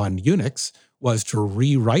Unix was to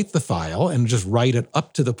rewrite the file and just write it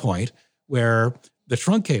up to the point where the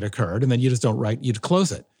truncate occurred, and then you just don't write, you'd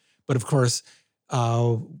close it. But of course,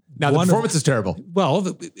 now the performance is terrible.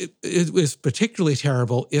 Well, it was particularly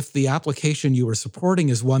terrible if the application you were supporting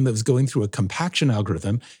is one that was going through a compaction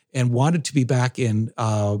algorithm and wanted to be back in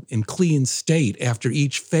clean state after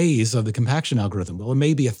each phase of the compaction algorithm. Well, it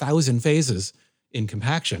may be 1,000 phases in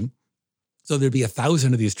compaction, so there'd be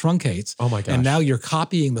 1,000 of these truncates. Oh my gosh. And now you're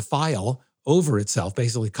copying the file over itself,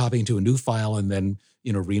 basically copying to a new file and then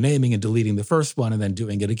renaming and deleting the first one and then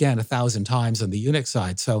doing it again 1,000 times on the Unix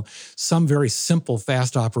side. So some very simple,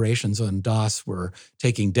 fast operations on DOS were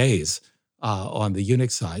taking days on the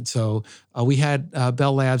Unix side. So we had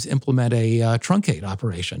Bell Labs implement a truncate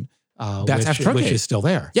operation. That's ftruncate. Which is still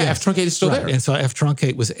there. Yeah, ftruncate is still there. And so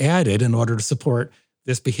ftruncate was added in order to support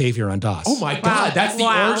this behavior on DOS. Oh my God, that's the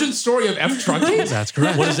origin story of ftruncate? That's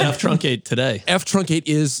correct. What is ftruncate today? Ftruncate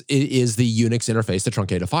is the Unix interface to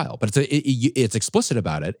truncate a file, but it's explicit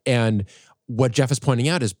about it. And what Jeff is pointing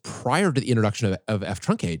out is prior to the introduction of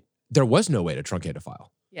ftruncate, there was no way to truncate a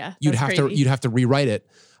file. Yeah, you'd have to rewrite it.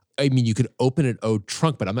 I mean, you could open it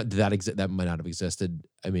trunk, but that might not have existed.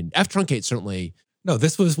 I mean, ftruncate certainly. No,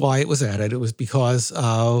 this was why it was added. It was because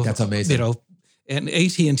that's amazing. And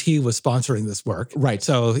AT&T was sponsoring this work. Right.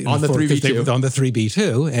 So on the 3B2. On the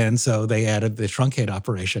 3B2. And so they added the truncate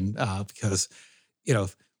operation because,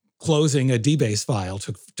 closing a DBase file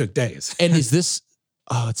took days. And is this,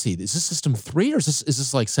 let's see, is this System 3 or is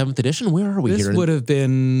this like 7th edition? Where are we here? This would have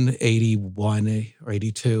been 81 or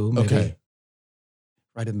 82, maybe. Okay.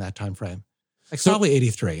 Right in that time frame. Probably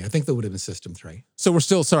 83. I think that would have been System 3. So we're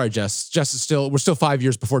still, sorry, Jess. We're still 5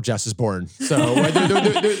 years before Jess is born. So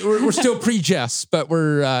we're still pre-Jess, but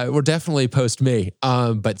we're definitely post me.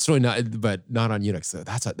 But certainly not on Unix. So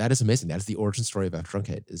that is amazing. That is the origin story of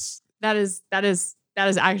ftruncate. That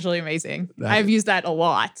is actually amazing. I've used that a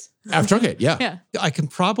lot. ftruncate, yeah. Yeah. I can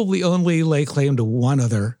probably only lay claim to one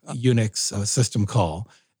other Unix system call.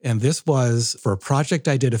 And this was for a project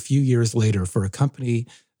I did a few years later for a company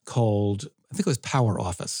called, I think it was Power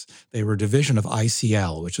Office. They were a division of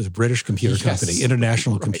ICL, which is a British computer company,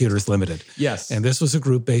 International Computers Limited. Yes. And this was a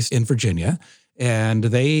group based in Virginia. And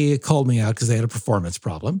they called me out because they had a performance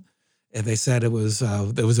problem. And they said there was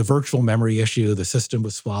a virtual memory issue. The system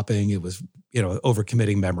was swapping. It was,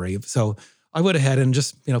 overcommitting memory. So I went ahead and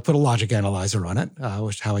just, put a logic analyzer on it,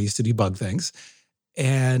 which is how I used to debug things.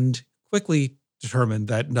 And quickly determined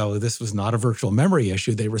that no, this was not a virtual memory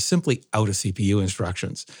issue. They were simply out of CPU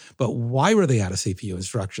instructions. But why were they out of CPU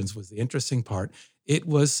instructions was the interesting part. It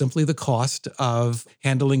was simply the cost of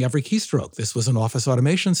handling every keystroke. This was an office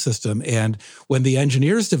automation system. And when the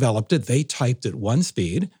engineers developed it, they typed at one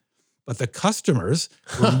speed, but the customers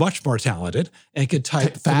were much more talented and could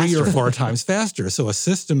type 3 or 4 times faster. So a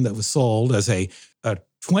system that was sold as a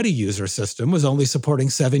 20-user system was only supporting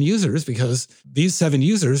 7 users because these 7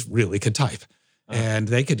 users really could type. And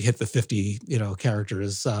they could hit the 50,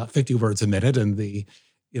 characters, 50 words a minute, and the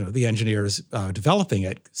engineers developing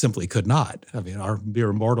it simply could not. I mean, our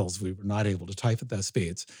mere mortals, we were not able to type at those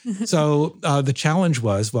speeds. So the challenge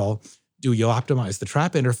was, well, do you optimize the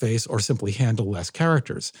trap interface or simply handle less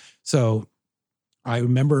characters? So I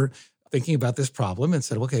remember thinking about this problem and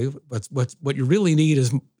said, okay, what you really need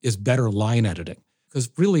is better line editing, because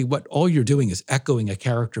really what all you're doing is echoing a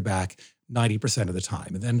character back 90% of the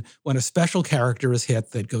time. And then when a special character is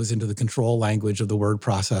hit that goes into the control language of the word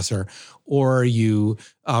processor, or you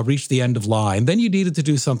reach the end of line, then you needed to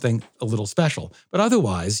do something a little special. But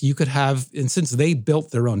otherwise, you could have, and since they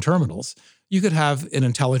built their own terminals, you could have an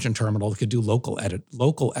intelligent terminal that could do local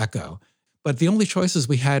echo. But the only choices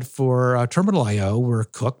we had for terminal I/O were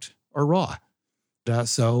cooked or raw.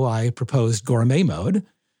 So I proposed gourmet mode.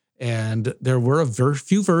 And there were a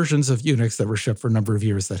few versions of Unix that were shipped for a number of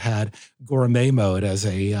years that had gourmet mode as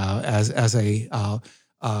a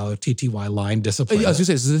TTY line discipline. I was going to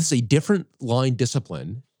say, so this is a different line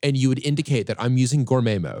discipline, and you would indicate that I'm using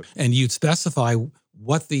gourmet mode. And you'd specify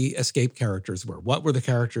what the escape characters were. What were the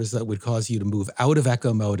characters that would cause you to move out of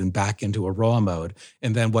echo mode and back into a raw mode?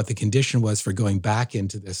 And then what the condition was for going back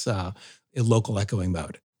into this local echoing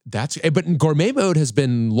mode. But gourmet mode has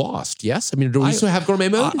been lost. Yes, I mean, do we still have gourmet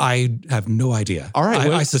mode? I have no idea. All right,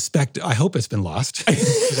 I hope it's been lost.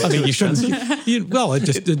 I mean, you shouldn't.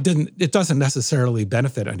 It doesn't necessarily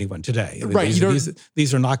benefit anyone today. I mean, right.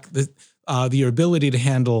 These are not the ability to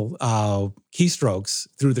handle keystrokes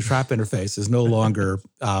through the trap interface is no longer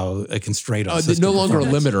a constraint on system no longer a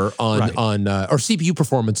limiter Right. on or CPU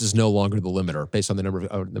performance is no longer the limiter based on the number of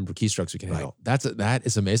keystrokes we can handle. That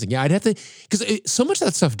is amazing. Yeah, I'd have to, because so much of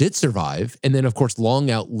that stuff did survive, and then of course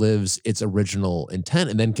long outlives its original intent,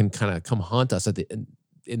 and then can kind of come haunt us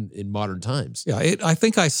in modern times. Yeah, I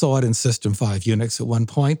think I saw it in System 5 Unix at one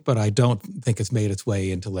point, but I don't think it's made its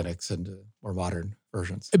way into Linux and more modern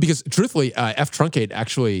versions. Because truthfully, ftruncate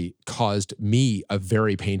actually caused me a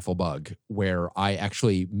very painful bug where I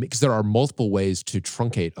actually, because there are multiple ways to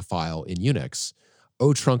truncate a file in Unix,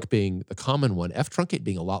 otrunc being the common one, ftruncate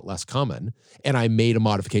being a lot less common, and I made a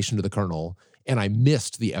modification to the kernel, and I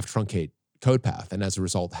missed the ftruncate code path, and as a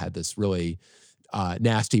result had this really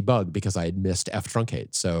nasty bug because I had missed F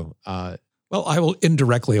truncate. So, well, I will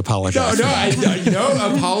indirectly apologize.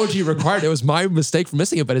 No apology required. It was my mistake for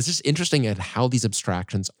missing it, but it's just interesting at how these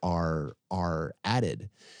abstractions are added.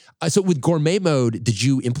 So with gourmet mode, did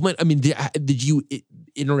you implement? I mean, did you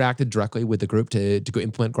interacted directly with the group to go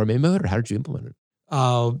implement gourmet mode, or how did you implement it?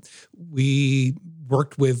 We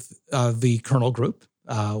worked with the kernel group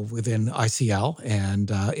within ICL,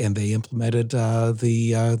 and they implemented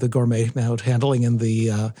the gourmet mode handling in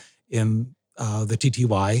the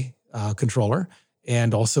TTY controller,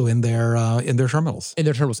 and also in their terminals. In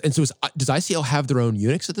their terminals. And so does ICL have their own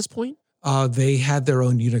Unix at this point? They had their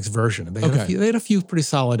own Unix version. And they had a few pretty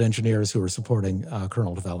solid engineers who were supporting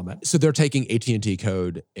kernel development. So they're taking AT&T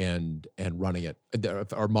code and running it,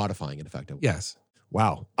 or modifying it effectively. Yes.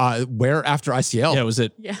 Wow. Where after ICL? Yeah, was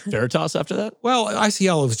it Veritas after that? Well,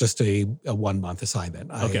 ICL was just a 1 month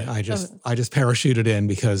assignment. I just parachuted in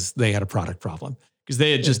because they had a product problem. Because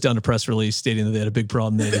they had just done a press release stating that they had a big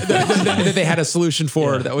problem that they had a solution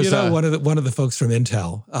for. That was one of the folks from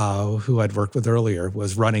Intel who I'd worked with earlier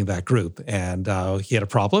was running that group, and he had a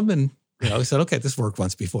problem, and he said, "Okay, this worked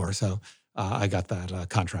once before," so I got that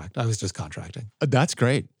contract. I was just contracting. That's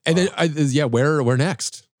great. And then where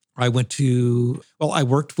next? I worked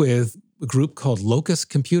with a group called Locus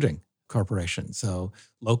Computing Corporation. So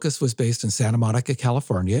Locus was based in Santa Monica,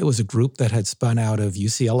 California. It was a group that had spun out of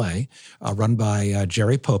UCLA, run by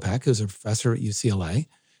Jerry Popek, who's a professor at UCLA.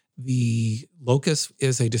 The Locus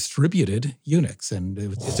is a distributed Unix, and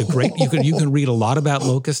it's a great. You can read a lot about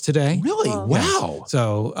Locus today. Really? Wow. Yes.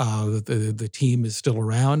 So the team is still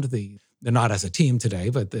around. They're not as a team today,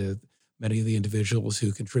 but many of the individuals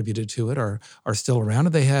who contributed to it are still around,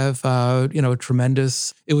 and they have a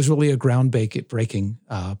tremendous. It was really a groundbreaking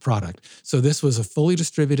product. So this was a fully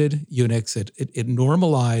distributed Unix. It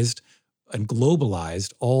normalized and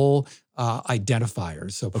globalized all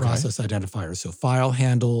identifiers, so process identifiers, so file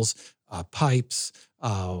handles, pipes,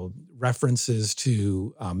 references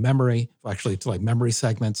to memory, actually to like memory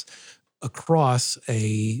segments across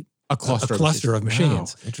a cluster of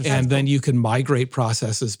machines. Wow, and then you can migrate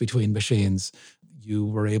processes between machines. You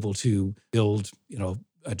were able to build,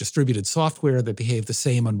 a distributed software that behaved the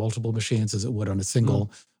same on multiple machines as it would on a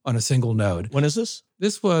single node. When is this?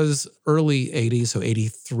 This was early 80s, so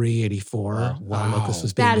 83, 84. Wow. Locus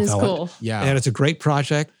was being That is developed. cool. Yeah. And it's a great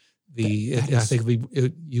project. I think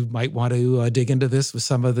you might want to dig into this with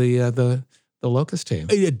some of the Locus team.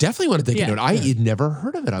 I definitely want to dig into it. I had never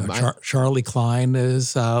heard of it. Charlie Klein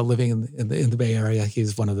is living in the Bay Area.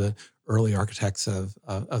 He's one of the early architects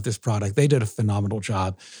of this product. They did a phenomenal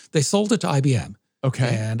job. They sold it to IBM.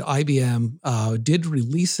 Okay. And IBM did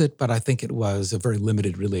release it, but I think it was a very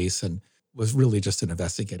limited release and was really just an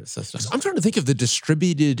investigative system. So I'm trying to think of the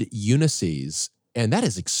distributed Unices, and that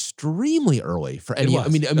is extremely early for any. I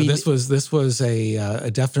mean, this was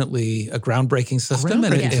a definitely a groundbreaking system.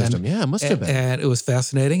 It must have been. And it was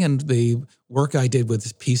fascinating. And the work I did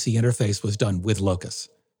with PC interface was done with Locus.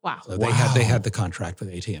 Wow. So they had the contract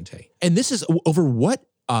with AT&T. And this is over what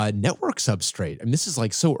network substrate? I mean, this is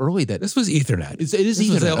like so early that this was Ethernet. It is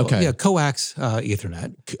Ethernet. Okay. Yeah, coax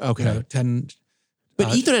Ethernet. Okay. 10. But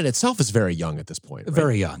Ethernet itself is very young at this point. Right?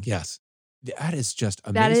 Very young. Yes. That is just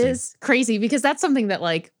amazing. That is crazy because that's something that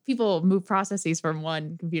like people move processes from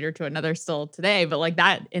one computer to another still today, but like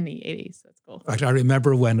that in the 80s, that's cool. In fact, I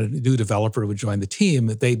remember when a new developer would join the team,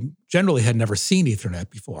 they generally had never seen Ethernet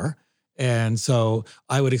before. And so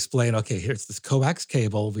I would explain, okay, here's this coax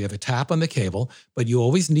cable. We have a tap on the cable, but you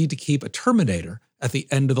always need to keep a terminator at the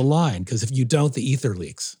end of the line because if you don't, the ether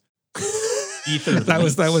leaks. That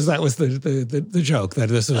was the joke that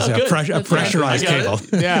this was a pressurized cable.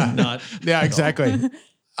 Yeah, exactly.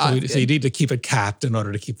 So you need to keep it capped in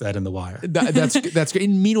order to keep that in the wire. That's great.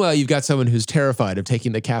 And meanwhile, you've got someone who's terrified of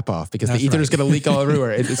taking the cap off because the ether is going to leak all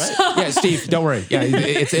everywhere. Yeah, Steve, don't worry. Yeah,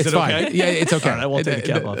 it's fine. Okay? Yeah, it's okay. All right, I won't take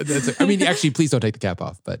the cap off. I mean, actually, please don't take the cap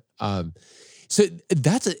off. But so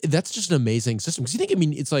that's just an amazing system. Because you think, I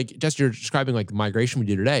mean, it's like just you're describing like the migration we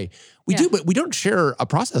do today. We do, but we don't share a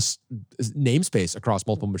process namespace across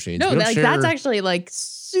multiple machines. No, that's actually like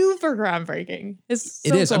super groundbreaking. It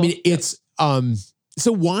is. Cool. I mean, it's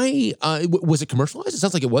So why was it commercialized? It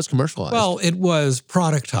sounds like it was commercialized. Well, it was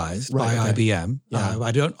productized by IBM.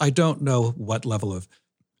 Yeah. I don't know what level of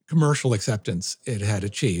commercial acceptance it had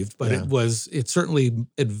achieved, but it certainly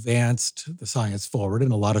advanced the science forward,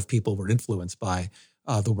 and a lot of people were influenced by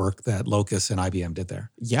the work that Locus and IBM did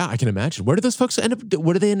there. Yeah, I can imagine. Where did those folks end up?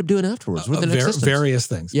 What did they end up doing afterwards? What were the next systems? Various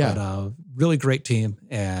things. Yeah. But really great team,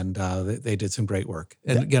 and they did some great work.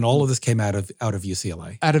 And again, all of this came out of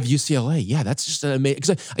UCLA. Out of UCLA, yeah, that's just an amazing.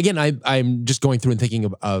 Because again, I'm just going through and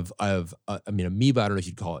thinking of I mean, Amoeba. I don't know if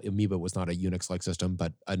you'd call it. Amoeba was not a Unix-like system,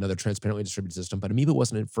 but another transparently distributed system. But Amoeba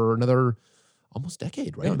wasn't for another almost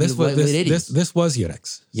decade, right? No, this was late 80s. This was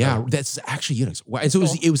Unix. Yeah, So, that's actually Unix. And so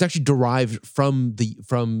it was actually derived from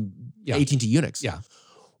Yeah. AT&T Unix. Yeah.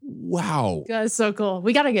 Wow. That's so cool.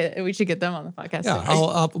 We should get them on the podcast.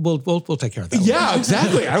 Yeah, we'll take care of that. Yeah,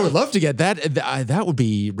 exactly. I would love to get that. That would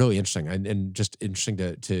be really interesting and just interesting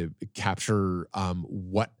to capture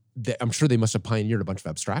what I'm sure they must have pioneered a bunch of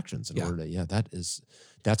abstractions in order to.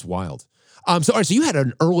 That's wild. So you had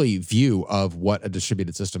an early view of what a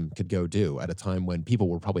distributed system could go do at a time when people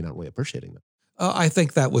were probably not really appreciating that. I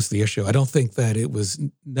think that was the issue. I don't think that it was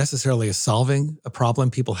necessarily solving a problem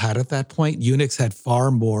people had at that point. Unix had far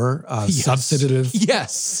more substantive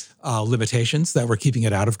limitations that were keeping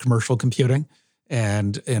it out of commercial computing.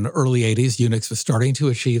 And in the early 80s, Unix was starting to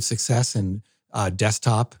achieve success in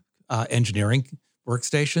desktop engineering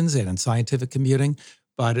workstations and in scientific computing.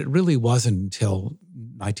 But it really wasn't until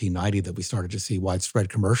 1990 that we started to see widespread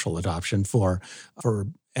commercial adoption for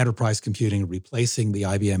enterprise computing, replacing the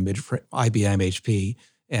IBM HP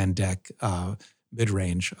and DEC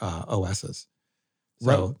mid-range OSs.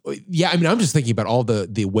 So, right. Yeah, I mean, I'm just thinking about all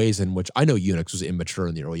the ways in which I know Unix was immature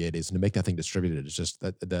in the early 80s, and to make that thing distributed is just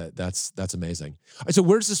that's amazing. All right, so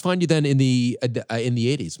where does this find you then in the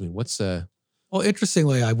 80s? I mean, what's Well,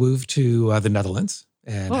 interestingly, I moved to the Netherlands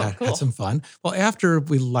and had some fun. Well, after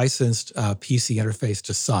we licensed PC interface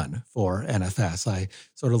to Sun for NFS, I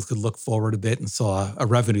sort of could look forward a bit and saw a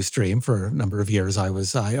revenue stream for a number of years.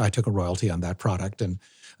 I took a royalty on that product and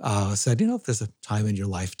said, if there's a time in your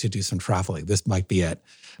life to do some traveling, this might be it.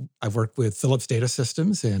 I've worked with Philips Data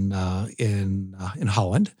Systems in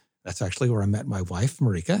Holland. That's actually where I met my wife,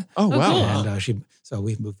 Marika. Oh, wow. And so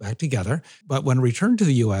we moved back together. But when I returned to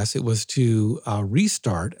the U.S., it was to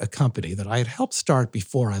restart a company that I had helped start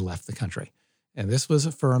before I left the country. And this was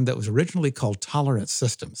a firm that was originally called Tolerant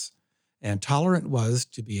Systems. And Tolerant was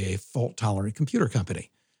to be a fault-tolerant computer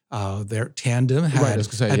company. Their Tandem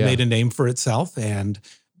had made a name for itself and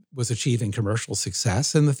was achieving commercial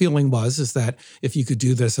success. And the feeling is that if you could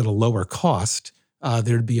do this at a lower cost,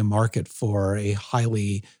 there'd be a market for a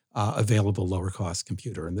highly available lower cost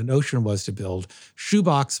computer. And the notion was to build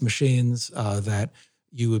shoebox machines that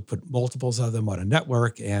you would put multiples of them on a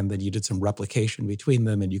network, and then you did some replication between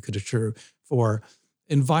them, and you could assure for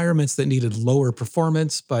environments that needed lower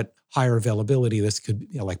performance but higher availability. This could,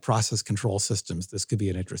 like process control systems, this could be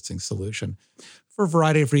an interesting solution. For a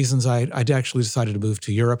variety of reasons, I'd actually decided to move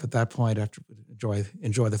to Europe at that point after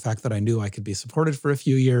enjoy the fact that I knew I could be supported for a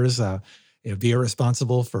few years. Be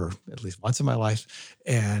irresponsible for at least once in my life,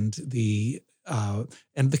 and the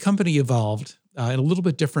company evolved in a little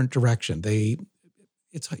bit different direction.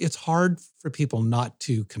 It's hard for people not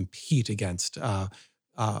to compete against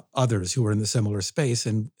others who are in the similar space,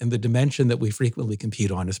 and the dimension that we frequently compete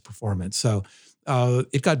on is performance. So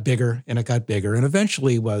it got bigger, and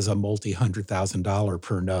eventually was a multi-$100,000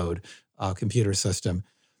 per node computer system.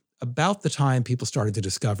 About the time people started to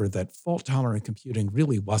discover that fault-tolerant computing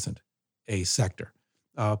really wasn't a sector.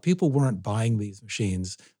 People weren't buying these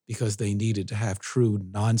machines because they needed to have true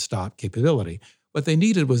nonstop capability. What they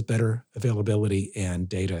needed was better availability and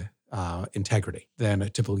data integrity than a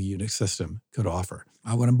typical Unix system could offer.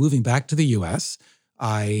 When I'm moving back to the US,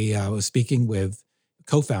 I was speaking with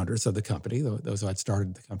co-founders of the company, those I'd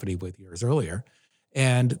started the company with years earlier,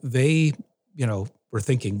 and they, were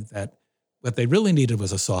thinking that what they really needed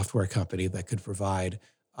was a software company that could provide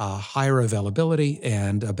higher availability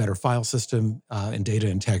and a better file system and data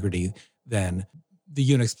integrity than the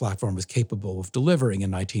Unix platform was capable of delivering in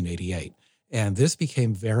 1988. And this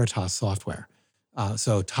became Veritas Software.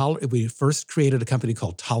 So we first created a company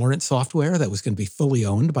called Tolerant Software that was going to be fully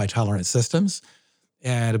owned by Tolerant Systems.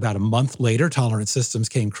 And about a month later, Tolerant Systems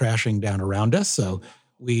came crashing down around us. So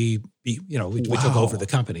we took over the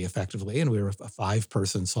company effectively, and we were a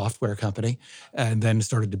 5-person software company, and then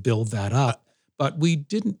started to build that up. But we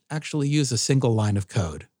didn't actually use a single line of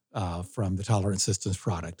code from the Tolerant Systems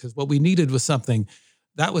product, because what we needed was something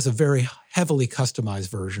that was a very heavily customized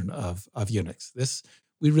version of Unix.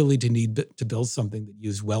 We really did need to build something that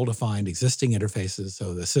used well-defined existing interfaces.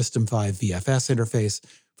 So the System 5 VFS interface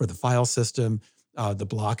for the file system, the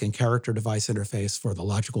block and character device interface for the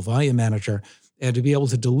logical volume manager, and to be able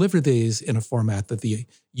to deliver these in a format that the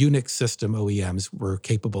Unix system OEMs were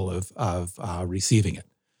capable of receiving it.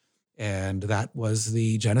 And that was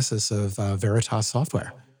the genesis of Veritas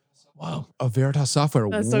software. Wow. Of Veritas software.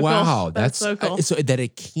 That's so cool. Wow. That's so cool. So that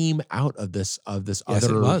it came out of this Yes,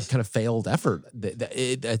 other it was. kind of failed effort.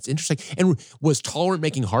 That's interesting. And was Tolerant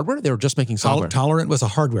making hardware? They were just making software. Tolerant was a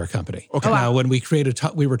hardware company. Okay. Oh, wow. When we created,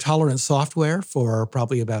 we were Tolerant software for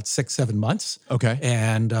probably about 6-7 months. Okay.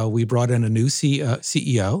 And we brought in a new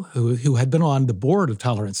CEO who had been on the board of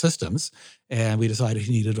Tolerant Systems. And we decided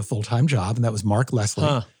he needed a full-time job, and that was Mark Leslie.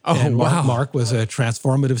 Huh. Oh, and wow. Mark was a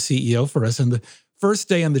transformative CEO for us. And the first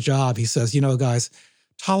day on the job, he says, guys,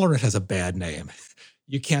 Tolerant has a bad name.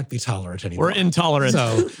 You can't be tolerant anymore. We're intolerant.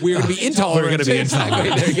 So We're going to be intolerant. We're going to be intolerant.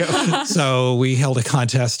 Exactly. There you go. So we held a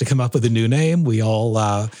contest to come up with a new name. We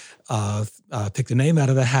all picked a name out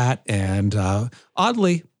of the hat. And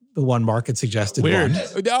oddly, the one Mark had suggested Weird.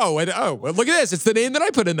 won. Well, look at this. It's the name that I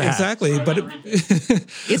put in the hat. Exactly. But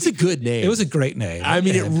It's a good name. it was a great name. I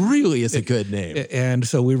mean, it And- really is a good name. And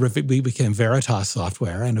so we became Veritas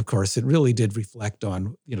software, and of course, it really did reflect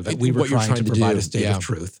on that we were What you're trying to trying to provide do, a state yeah. of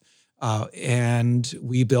truth. And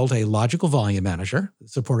we built a logical volume manager that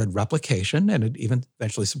supported replication, and it even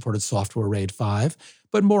eventually supported software RAID 5.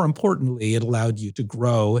 But more importantly, it allowed you to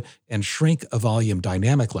grow and shrink a volume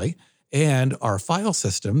dynamically. And our file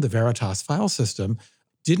system, the Veritas file system,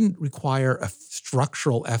 didn't require a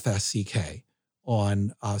structural FSCK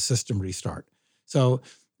on system restart. So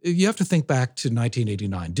you have to think back to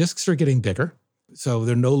 1989. Disks are getting bigger. So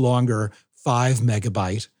they're no longer 5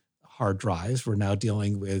 megabyte hard drives. We're now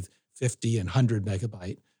dealing with 50 and 100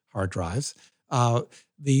 megabyte hard drives.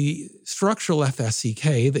 The structural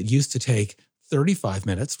FSCK that used to take 35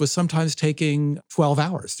 minutes was sometimes taking 12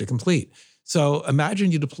 hours to complete. So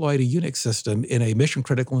imagine you deployed a Unix system in a mission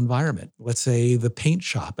critical environment, let's say the paint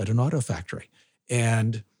shop at an auto factory,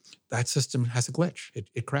 and that system has a glitch.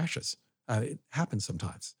 It crashes. It happens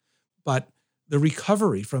sometimes. But the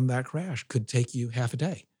recovery from that crash could take you half a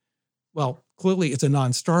day. Well, clearly it's a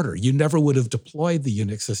non-starter. You never would have deployed the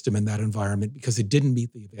Unix system in that environment because it didn't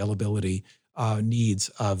meet the availability needs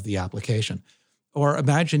of the application. Or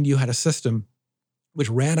imagine you had a system which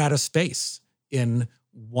ran out of space in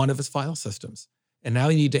one of its file systems, and now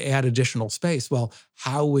you need to add additional space. Well,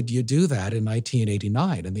 how would you do that in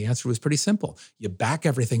 1989? And the answer was pretty simple. You back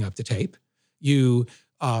everything up to tape, you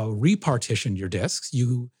repartition your disks,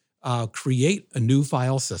 you create a new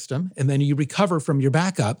file system, and then you recover from your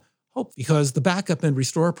backup, because the backup and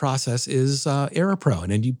restore process is error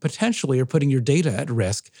prone, and you potentially are putting your data at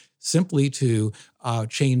risk simply to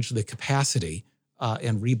change the capacity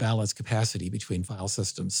and rebalance capacity between file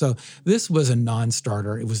systems. So this was a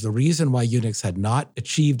non-starter. It was the reason why Unix had not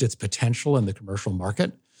achieved its potential in the commercial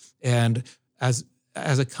market. And as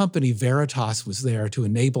a company, Veritas was there to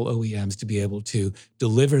enable OEMs to be able to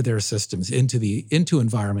deliver their systems into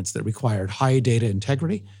environments that required high data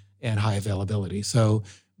integrity and high availability. So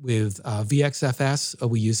with VXFS,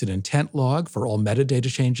 we use an intent log for all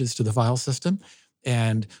metadata changes to the file system.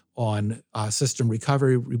 And on system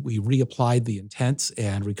recovery, we reapplied the intents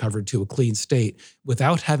and recovered to a clean state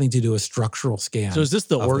without having to do a structural scan. So is this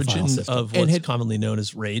the of the file origin system. of And what's commonly known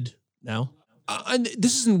as RAID now? And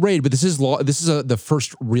this isn't RAID, but this is the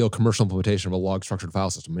first real commercial implementation of a log structured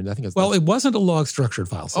file system. I mean, I think it's Well, it wasn't a log structured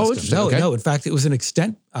file system. interesting. No, Okay. no. In fact, it was an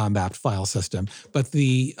extent mapped file system. But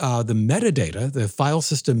the metadata, the file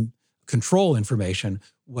system control information,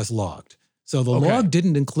 was logged. So the Okay. log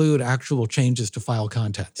didn't include actual changes to file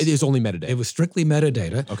contents. it is only metadata. It was strictly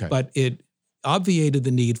metadata, Okay. but it obviated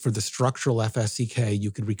the need for the structural FSCK.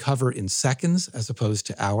 You could recover in seconds as opposed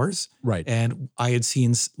to hours. Right. And I had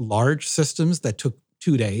seen large systems that took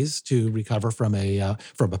 2 days to recover from a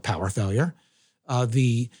power failure.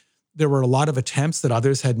 There were a lot of attempts that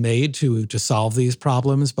others had made to solve these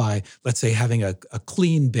problems by, let's say, having a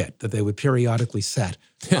clean bit that they would periodically set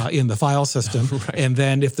in the file system. Right. And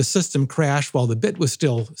then if the system crashed while the bit was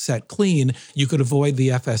still set clean, you could avoid the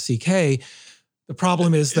FSCK. The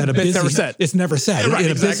problem is that Bit's never set. It's never set. Right,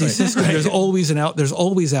 in a busy exactly. system, Right. there's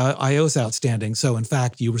always IOs outstanding. So in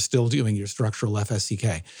fact, you were still doing your structural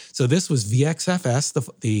FSCK. So this was VXFS,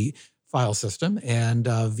 the file system, and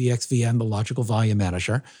VXVM, the logical volume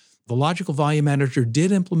manager. The logical volume manager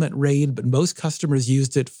did implement RAID, but most customers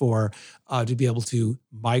used it for to be able to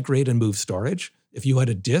migrate and move storage. If you had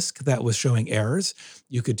a disk that was showing errors,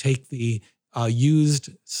 you could take the used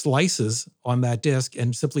slices on that disk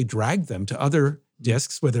and simply drag them to other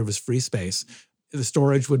disks where there was free space. The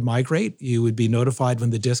storage would migrate. You would be notified when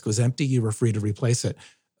the disk was empty. You were free to replace it.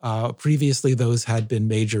 Previously, those had been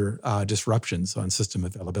major disruptions on system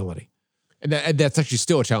availability. And that's actually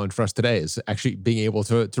still a challenge for us today, is actually being able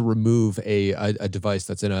to remove a device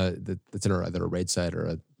that's in either a RAID set or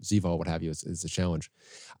a ZVol, what have you, is a challenge.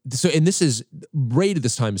 and this is RAID at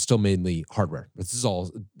this time is still mainly hardware. This is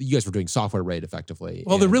all, you guys were doing software RAID effectively.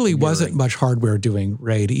 Well, there really mirroring. wasn't much hardware doing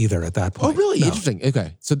RAID either at that point. Oh, really? No. Interesting.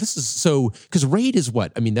 Okay. So this is, because RAID is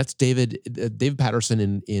what? I mean, that's David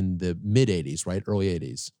Patterson in the mid 80s, right? Early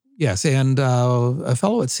 80s. Yes. And a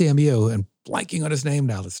fellow at CMU, and blanking on his name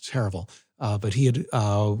now, that's terrible. But he had,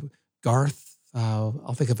 Garth,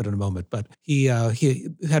 I'll think of it in a moment, but he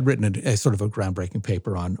had written a sort of a groundbreaking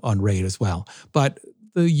paper on RAID as well. But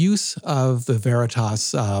the use of the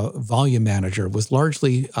Veritas volume manager was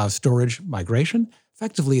largely storage migration.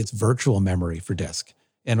 Effectively, it's virtual memory for disk,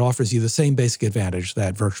 and offers you the same basic advantage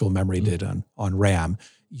that virtual memory did on RAM.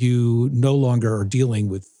 You no longer are dealing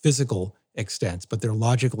with physical extents, but they're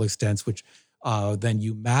logical extents, which then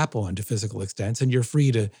you map onto physical extents, and you're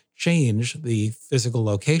free to change the physical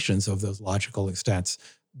locations of those logical extents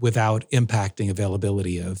without impacting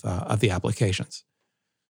availability of the applications.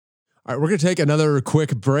 All right, we're going to take another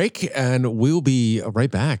quick break, and we'll be right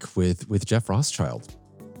back with Jeff Rothschild.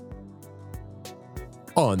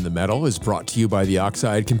 On the Metal is brought to you by the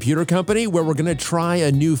Oxide Computer Company, where we're going to try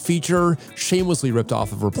a new feature shamelessly ripped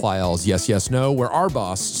off of Reply All's Yes, Yes, No, where our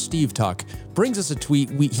boss, Steve Tuck, brings us a tweet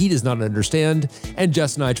he does not understand, and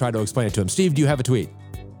Jess and I try to explain it to him. Steve, do you have a tweet?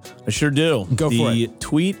 I sure do. Go for it. The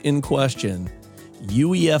tweet in question: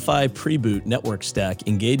 UEFI pre-boot network stack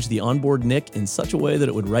engaged the onboard NIC in such a way that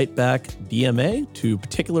it would write back DMA to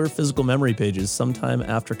particular physical memory pages sometime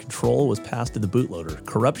after control was passed to the bootloader.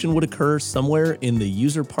 Corruption would occur somewhere in the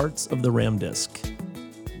user parts of the RAM disk.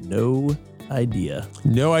 No idea.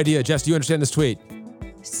 No idea. Jess, do you understand this tweet?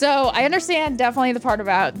 So I understand definitely the part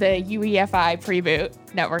about the UEFI pre-boot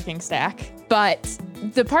networking stack, but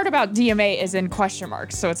the part about DMA is in question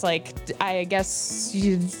marks. So it's like, I guess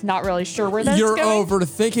you're not really sure where that's You're going.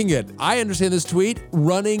 overthinking it. I understand this tweet.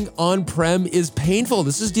 Running on-prem is painful.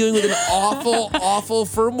 This is dealing with an awful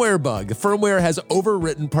firmware bug. The firmware has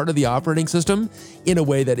overwritten part of the operating system in a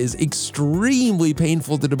way that is extremely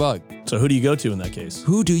painful to debug. So who do you go to in that case?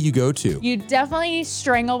 Who do you go to? You definitely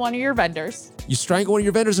strangle one of your vendors. You strangle one of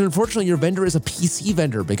your vendors, and unfortunately, your vendor is a PC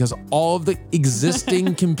vendor because all of the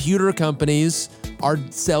existing computer companies are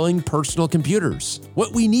selling personal computers.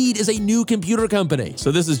 What we need is a new computer company.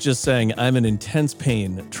 So this is just saying I'm in intense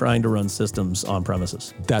pain trying to run systems on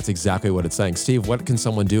premises. That's exactly what it's saying. Steve, what can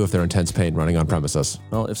someone do if they're in intense pain running on premises?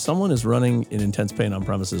 Well, if someone is running in intense pain on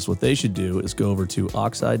premises, what they should do is go over to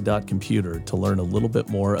oxide.computer to learn a little bit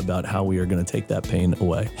more about how we are going to take that pain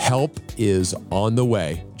away. Help is on the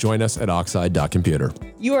way. Join us at oxide.computer.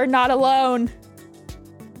 You are not alone.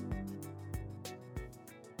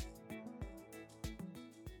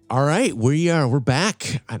 All right, we're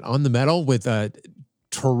back at On the Metal with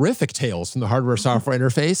terrific tales from the hardware software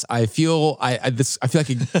interface. I feel like I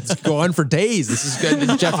could go on for days. This is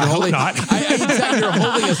good, Jeff. You're holding, you're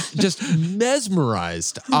holding us just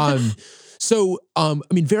mesmerized. Veritas.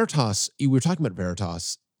 We were talking about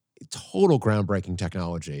Veritas, total groundbreaking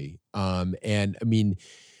technology, and I mean,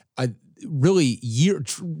 really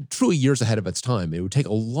truly years ahead of its time. It would take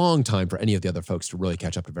a long time for any of the other folks to really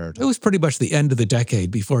catch up to Veritas. It was pretty much the end of the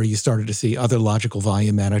decade before you started to see other logical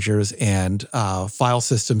volume managers and file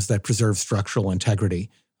systems that preserve structural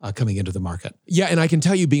integrity coming into the market. Yeah, and I can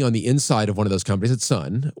tell you, being on the inside of one of those companies at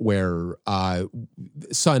Sun, where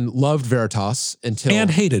Sun loved Veritas until and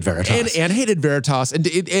hated Veritas and hated Veritas, and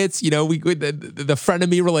it's the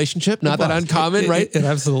frenemy relationship, not that uncommon, right? It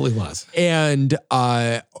absolutely was. And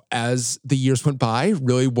as the years went by,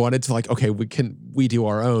 really wanted to we do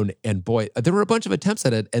our own, and boy, there were a bunch of attempts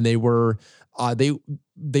at it, and they were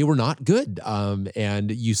not good.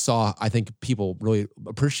 And you saw, I think people really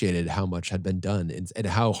appreciated how much had been done and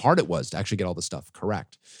how hard it was to actually get all this stuff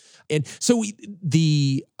correct. And so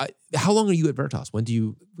how long are you at Veritas?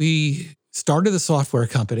 We started the software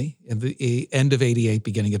company in the end of 88,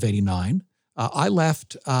 beginning of 89. I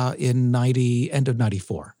left in end of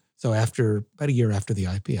 94. So about a year after the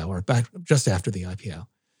IPO, or just after the IPO.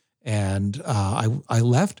 And I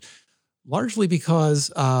left largely because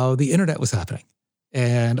the internet was happening.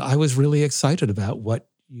 And I was really excited about what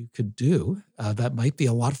you could do that might be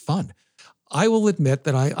a lot of fun. I will admit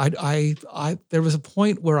that I there was a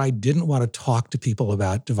point where I didn't want to talk to people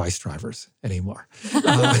about device drivers anymore.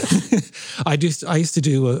 I used to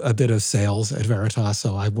do a bit of sales at Veritas,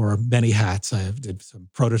 so I wore many hats. I did some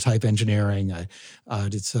prototype engineering. I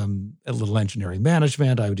did a little engineering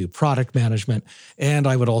management. I would do product management, and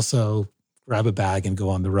I would also grab a bag and go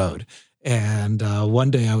on the road. And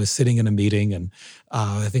one day I was sitting in a meeting, and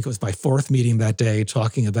I think it was my fourth meeting that day,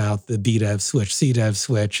 talking about the BDEV switch, CDEV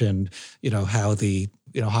switch, and how the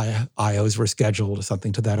how IOs were scheduled or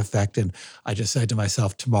something to that effect. And I just said to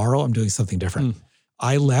myself, tomorrow I'm doing something different.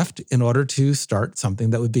 I left in order to start something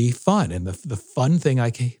that would be fun. And the fun thing I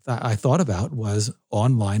thought about was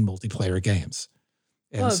online multiplayer games.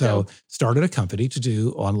 And started a company to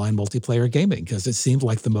do online multiplayer gaming because it seemed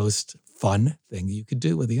like the most fun thing you could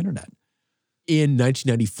do with the internet. In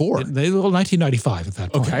 1994? 1995 at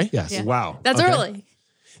that point. Okay. Yes. Yeah. Wow. That's early.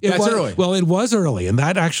 That's early. Well, it was early. And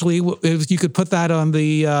that actually, you could put that on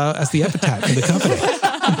the as the epitaph in the company.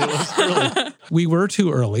 It was early. We were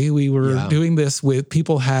too early. We were doing this with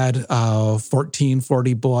people had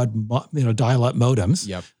 1440 baud, dial-up modems.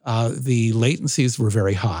 Yep. The latencies were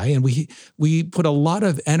very high, and we put a lot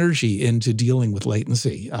of energy into dealing with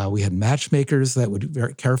latency. We had matchmakers that would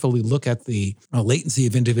very carefully look at the latency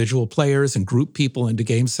of individual players and group people into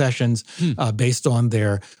game sessions based on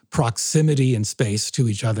their proximity in space to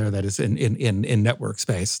each other. That is in network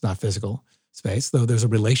space, not physical space, though there's a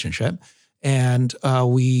relationship. And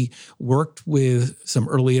we worked with some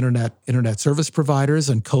early internet service providers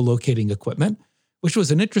on co-locating equipment, which was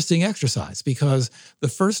an interesting exercise because the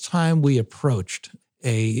first time we approached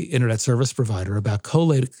a internet service provider about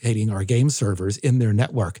co-locating our game servers in their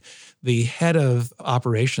network, the head of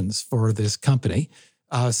operations for this company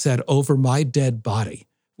said, "Over my dead body,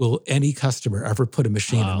 will any customer ever put a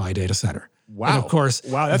machine in my data center?" Wow. And of course,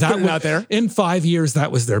 that's putting it out there. In 5 years,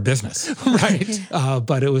 that was their business. Right.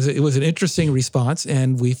 But it was an interesting response.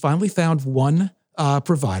 And we finally found one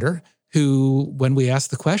provider who, when we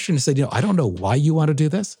asked the question, said, I don't know why you want to do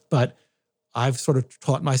this, but I've sort of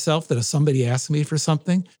taught myself that if somebody asks me for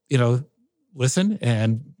something, listen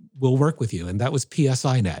and we'll work with you. And that was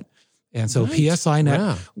PSINet. And so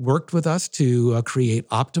PSINet worked with us to create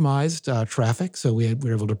optimized traffic. So we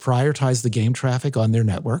were able to prioritize the game traffic on their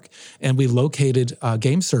network, and we located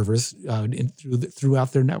game servers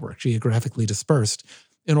throughout their network, geographically dispersed,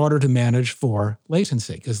 in order to manage for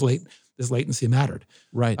latency, because this latency mattered.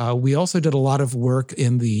 Right. We also did a lot of work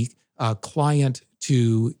in the client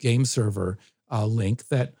to game server link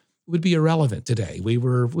that would be irrelevant today. We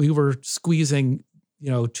were squeezing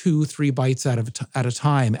 2-3 bytes at a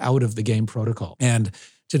time out of the game protocol. And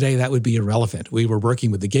today that would be irrelevant. We were working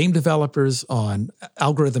with the game developers on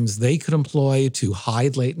algorithms they could employ to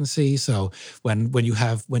hide latency. So when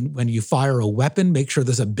you fire a weapon, make sure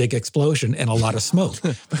there's a big explosion and a lot of smoke,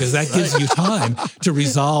 because that gives you time to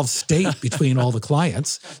resolve state between all the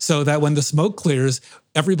clients so that when the smoke clears,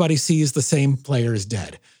 everybody sees the same player is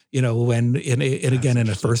dead. When in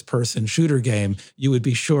a first-person shooter game, you would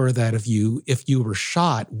be sure that if you were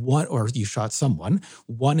shot or you shot someone,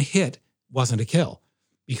 one hit wasn't a kill,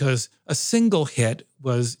 because a single hit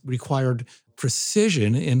required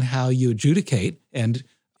precision in how you adjudicate and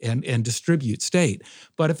distribute state.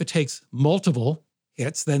 But if it takes multiple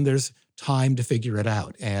hits, then there's time to figure it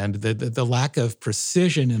out. And the lack of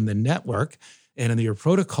precision in the network and in your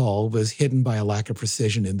protocol was hidden by a lack of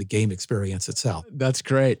precision in the game experience itself. That's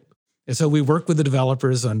great. And so we worked with the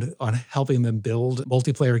developers on helping them build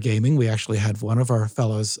multiplayer gaming. We actually had one of our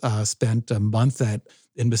fellows spent a month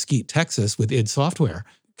in Mesquite, Texas with id Software,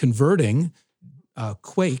 converting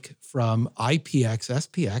Quake from IPX,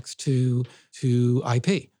 SPX to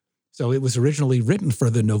IP. So it was originally written for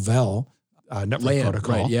the Novell network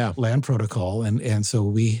protocol, right, LAN protocol. And so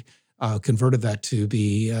we converted that to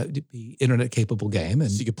be internet-capable game, and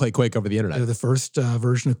so you could play Quake over the internet. The first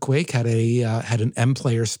version of Quake had an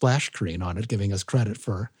M-Player splash screen on it, giving us credit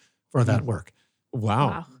for that work.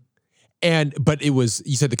 Wow. But it was,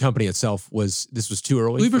 you said the company itself was too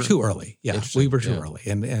early? We were too early. Yeah, we were too early.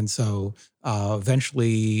 And so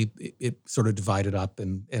eventually it sort of divided up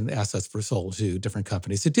and assets were sold to different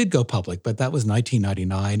companies. It did go public, but that was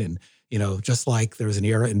 1999. And just like there was an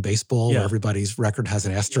era in baseball where everybody's record has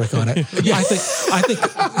an asterisk on it. I think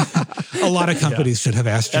a lot of companies should have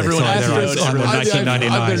asterisks on their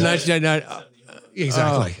 1999. 1999.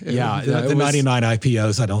 Exactly. The 99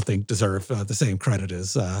 IPOs, I don't think, deserve the same credit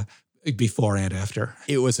as before and after.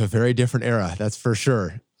 It was a very different era, that's for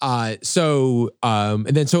sure. So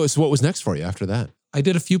what was next for you after that? I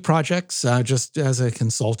did a few projects just as a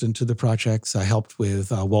consultant to the projects. I helped with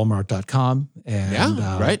Walmart.com and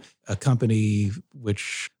a company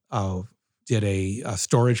which did a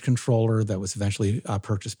storage controller that was eventually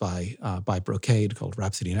purchased by Brocade called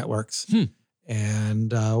Rhapsody Networks.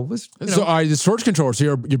 And the storage controller. So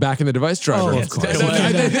you're back in the device driver. Oh, of course.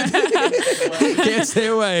 Can't stay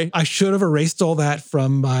away. I should have erased all that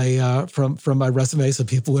from my from my resume so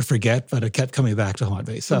people would forget, but it kept coming back to haunt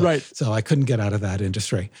me. So I couldn't get out of that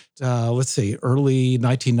industry. Let's see, early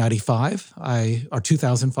 1995, or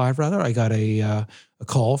 2005 rather, I got a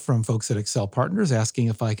call from folks at Excel Partners asking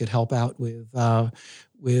if I could help out with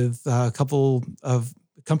a couple of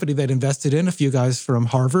company they'd invested in, a few guys from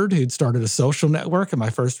Harvard who'd started a social network. And my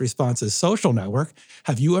first response is, social network?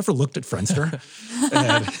 Have you ever looked at Friendster?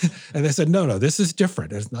 and they said, no, this is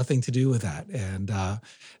different. There's nothing to do with that.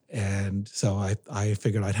 And so I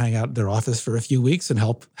figured I'd hang out at their office for a few weeks and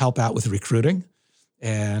help out with recruiting.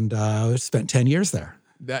 And spent 10 years there.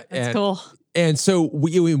 That's cool. And so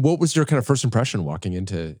what was your kind of first impression walking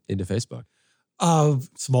into Facebook?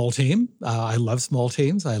 Small team. I love small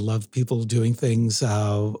teams. I love people doing things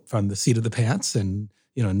from the seat of the pants, and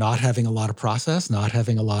not having a lot of process, not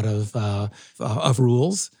having a lot of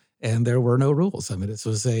rules. And there were no rules. I mean, this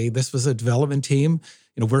was a development team.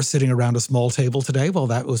 We're sitting around a small table today. Well,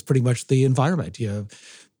 that was pretty much the environment.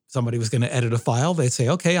 Somebody was going to edit a file. They'd say,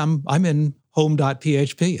 "Okay, I'm in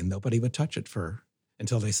home.php," and nobody would touch it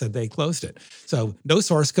until they said they closed it. So no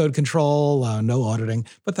source code control, no auditing.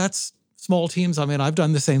 But that's small teams. I mean, I've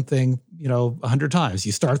done the same thing, 100 times.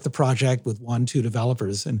 You start the project with 1-2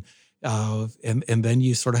 developers, and then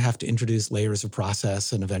you sort of have to introduce layers of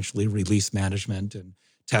process and eventually release management and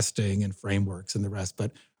testing and frameworks and the rest.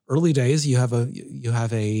 But early days, you have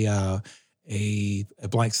a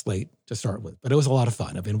blank slate to start with. But it was a lot of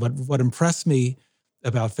fun. I mean, what impressed me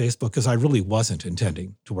about Facebook, because I really wasn't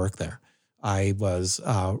intending to work there. I was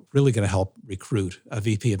really going to help recruit a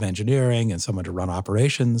VP of engineering and someone to run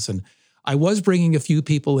operations. And I was bringing a few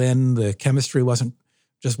people in. The chemistry wasn't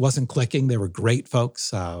clicking. They were great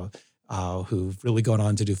folks who've really gone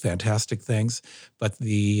on to do fantastic things. But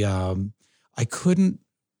I couldn't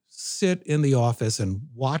sit in the office and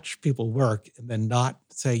watch people work and then not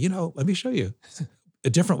say, let me show you a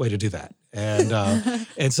different way to do that.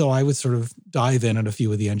 And so I would sort of dive in on a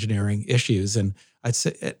few of the engineering issues. And I'd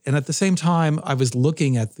say, and at the same time, I was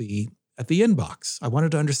looking at the inbox. I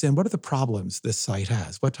wanted to understand, what are the problems this site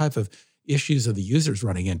has? What type of issues are the users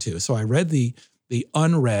running into? So I read the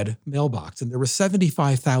unread mailbox, and there were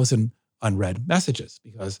 75,000 unread messages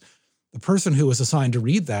because the person who was assigned to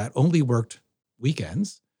read that only worked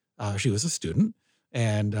weekends. She was a student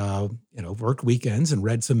and, worked weekends and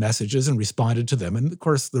read some messages and responded to them. And of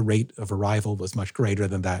course, the rate of arrival was much greater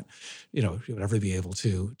than that, she would ever be able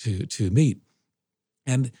to meet.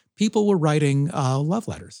 And people were writing love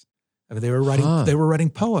letters. I mean, they were writing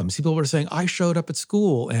poems. People were saying, I showed up at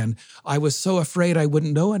school and I was so afraid I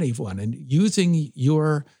wouldn't know anyone. And using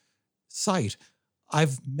your site,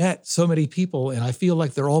 I've met so many people and I feel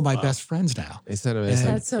like they're all my best friends now. Isn't that amazing?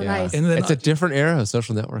 That's so nice. And then, it's a different era of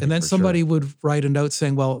social networking. And then somebody would write a note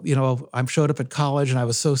saying, well, I showed up at college and I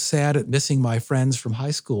was so sad at missing my friends from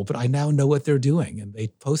high school, but I now know what they're doing. And they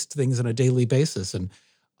post things on a daily basis. And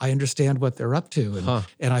I understand what they're up to.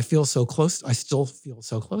 And I feel so close. I still feel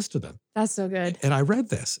so close to them. That's so good. And I read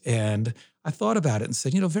this and I thought about it and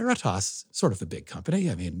said, Veritas, sort of a big company.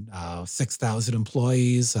 I mean, 6,000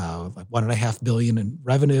 employees, like $1.5 billion in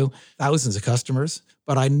revenue, thousands of customers.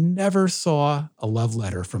 But I never saw a love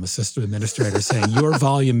letter from a system administrator saying, your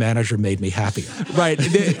volume manager made me happier. Right.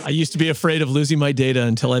 I used to be afraid of losing my data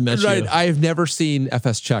until I met you. Right. I've never seen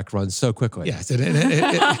FS Check run so quickly. Yes.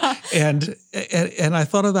 And I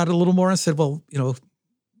thought about it a little more and said, well,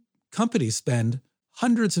 companies spend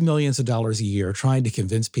hundreds of millions of dollars a year trying to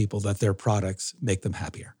convince people that their products make them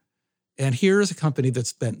happier. And here is a company that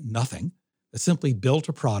spent nothing, that simply built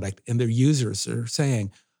a product, and their users are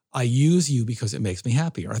saying, I use you because it makes me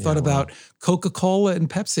happier. I thought about Coca-Cola and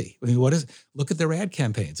Pepsi. I mean, look at their ad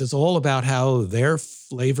campaigns. It's all about how their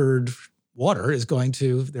flavored water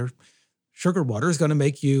their sugar water is going to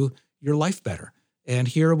make your life better. And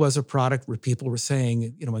here was a product where people were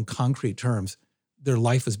saying, in concrete terms, their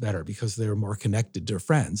life is better because they're more connected to their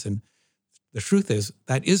friends. And the truth is,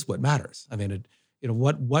 that is what matters. I mean,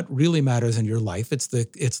 what really matters in your life, it's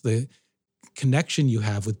the connection you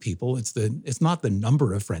have with people. It's not the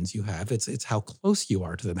number of friends you have. It's how close you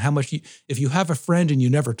are to them. How much if you have a friend and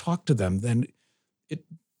you never talk to them, then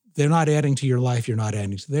they're not adding to your life. You're not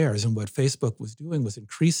adding to theirs. And what Facebook was doing was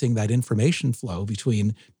increasing that information flow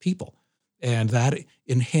between people, and that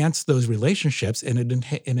enhanced those relationships, and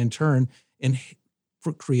in turn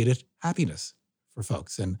created happiness for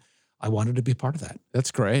folks. And I wanted to be part of that. That's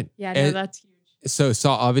great. Yeah, no, that's huge. So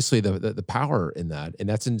saw obviously the power in that, and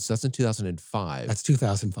that's in 2005. That's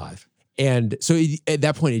 2005. And so at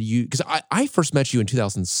that point, because I first met you in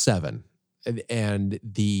 2007, and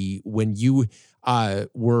when you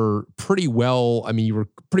were pretty well, I mean, you were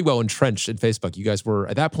pretty well entrenched in Facebook. You guys were,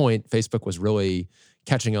 at that point, Facebook was really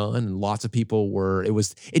catching on, and lots of people were.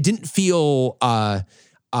 It didn't feel.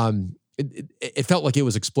 It felt like it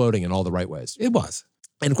was exploding in all the right ways. It was.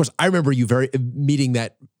 And of course, I remember meeting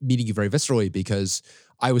you very viscerally, because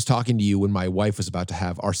I was talking to you when my wife was about to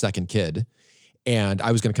have our second kid. And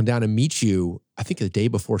I was going to come down and meet you, I think the day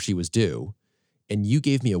before she was due. And you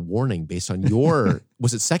gave me a warning based on your,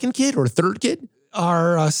 was it second kid or third kid?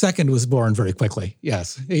 Our second was born very quickly.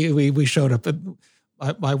 Yes. We showed up.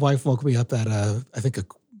 My wife woke me up at, I think,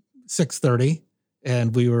 6:30.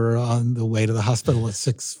 And we were on the way to the hospital at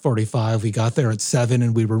 6:45. We got there at 7,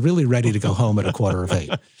 and we were really ready to go home at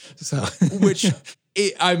 7:45. So,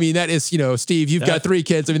 that is, Steve, you've got 3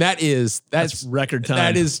 kids. I mean, that's record time.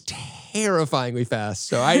 That is terrifyingly fast.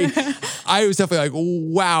 So I was definitely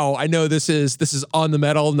like, wow, I know this is on the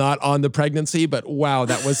medal, not on the pregnancy, but wow,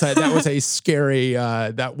 that was a scary,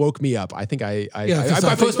 that woke me up. I think I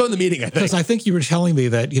postponed the meeting, I think. Because I think you were telling me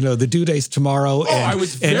that, the due date's tomorrow. Oh, I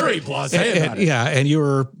was very blasé about it. Yeah, and you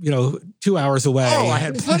were, 2 hours away. Oh, I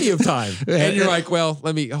had plenty of time. And you're like, well,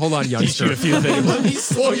 hold on, youngster. A few things. Let me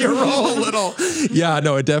slow your roll a little. Yeah,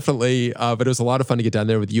 no, it definitely, but it was a lot of fun to get down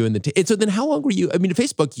there with you and the team. And so then how long were you, at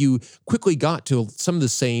Facebook, you quickly got to some of the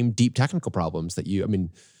same deep technical problems that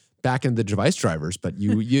back in the device drivers, but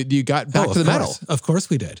you got back to the metal. Of course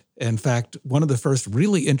we did. In fact, one of the first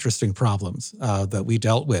really interesting problems that we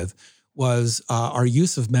dealt with was our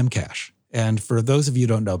use of Memcache. And for those of you who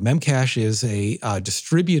don't know, Memcache is a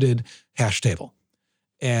distributed hash table.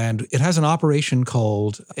 And it has an operation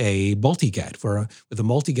called a multi-get, where with a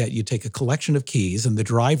multi-get, you take a collection of keys, and the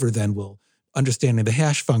driver then will, understanding the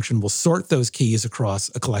hash function, will sort those keys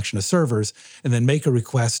across a collection of servers and then make a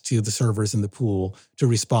request to the servers in the pool to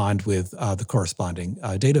respond with the corresponding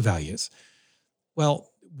data values. Well,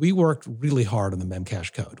 we worked really hard on the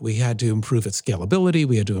Memcache code. We had to improve its scalability.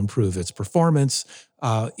 We had to improve its performance.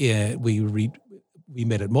 We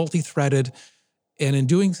made it multi-threaded. And in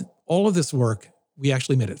doing all of this work, we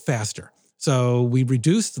actually made it faster. So we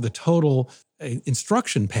reduced the total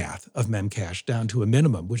instruction path of Memcache down to a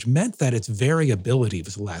minimum, which meant that its variability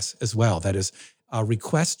was less as well. That is,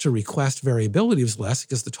 request to request variability was less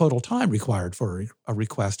because the total time required for a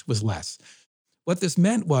request was less. What this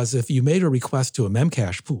meant was if you made a request to a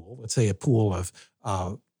Memcache pool, let's say a pool of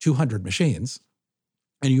 200 machines,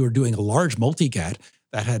 and you were doing a large multi-get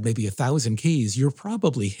that had maybe 1,000 keys, you're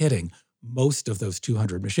probably hitting most of those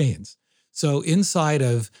 200 machines. So inside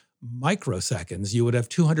of microseconds, you would have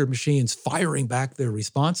 200 machines firing back their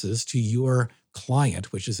responses to your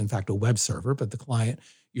client, which is in fact a web server, but the client,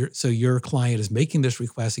 your client is making this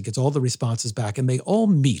request, it gets all the responses back, and they all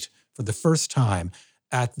meet for the first time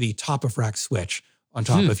at the top of rack switch on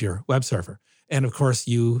top of your web server. And of course,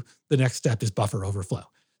 the next step is buffer overflow.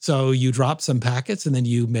 So you drop some packets and then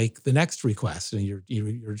you make the next request, and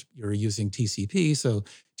you're using TCP. So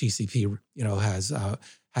TCP,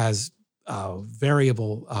 has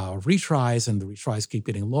variable retries, and the retries keep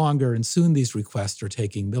getting longer, and soon these requests are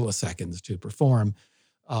taking milliseconds to perform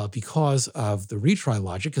because of the retry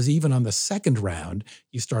logic. Because even on the second round,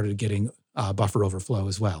 you started getting buffer overflow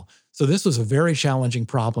as well. So this was a very challenging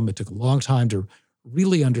problem. It took a long time to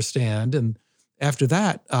really understand, and after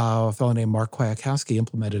that, a fellow named Mark Kwiatkowski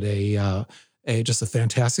implemented just a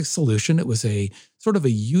fantastic solution. It was a sort of a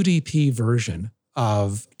UDP version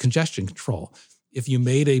of congestion control. If you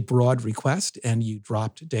made a broad request and you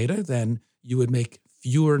dropped data, then you would make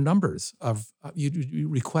fewer numbers of, you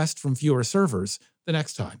request from fewer servers the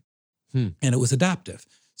next time. And it was adaptive.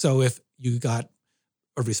 So if you got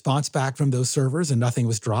a response back from those servers and nothing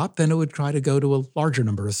was dropped, then it would try to go to a larger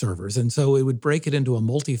number of servers. And so it would break it into a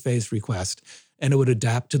multi-phase request, and it would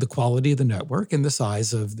adapt to the quality of the network and the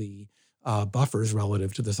size of the buffers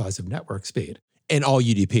relative to the size of network speed. And all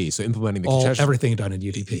UDP, so implementing the congestion. Everything done in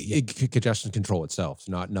UDP. Congestion control itself,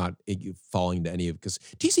 not falling to any of, because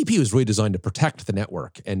TCP was really designed to protect the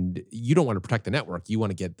network, and you don't want to protect the network. You want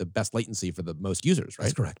to get the best latency for the most users, right?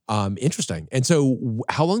 That's correct. Interesting. And so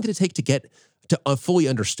how long did it take to get to fully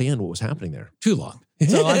understand what was happening there? Too long.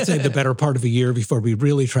 So I'd say the better part of a year before we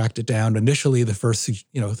really tracked it down. Initially, the first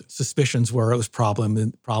suspicions were it was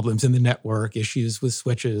problems in the network, issues with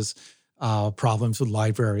switches, problems with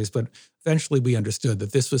libraries, but eventually we understood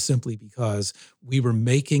that this was simply because we were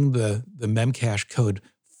making the Memcache code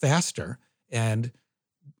faster, and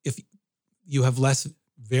if you have less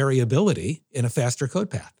variability in a faster code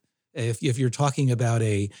path. If you're talking about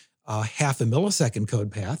a half a millisecond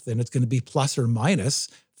code path, then it's going to be plus or minus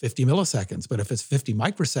 50 milliseconds. But if it's 50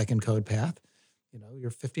 microsecond code path,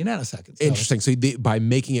 you're 50 nanoseconds. So interesting. So by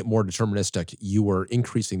making it more deterministic, you were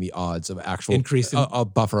increasing the odds of actual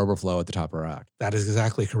buffer overflow at the top of a rack. That is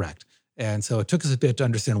exactly correct. And so it took us a bit to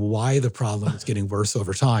understand why the problem was getting worse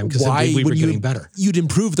over time, because we were getting better. You'd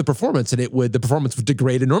improve the performance, and the performance would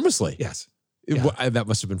degrade enormously. Yes. That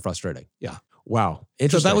must have been frustrating. Yeah. Wow.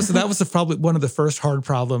 Interesting. So that was probably one of the first hard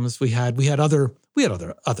problems we had. We had other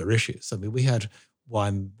issues. I mean, we had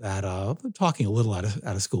one that I'm talking a little out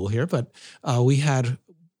of school here, but we had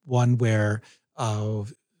one where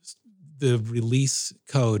the release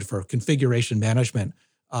code for configuration management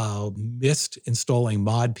missed installing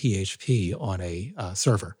mod PHP on a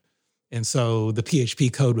server, and so the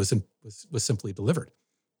PHP code was simply delivered.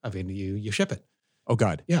 I mean, you ship it. Oh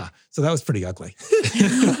God. Yeah. So that was pretty ugly.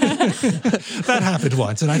 That happened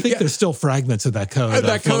once. And I think there's still fragments of that code,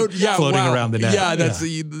 floating around the net. Yeah. That's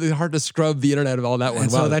hard to scrub the internet of all that one.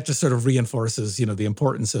 And so that just sort of reinforces, the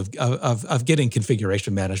importance of getting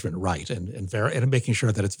configuration management right and making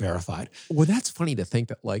sure that it's verified. Well, that's funny to think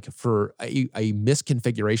that like for a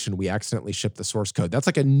misconfiguration, we accidentally shipped the source code. That's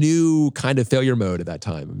like a new kind of failure mode at that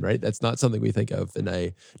time, right? That's not something we think of in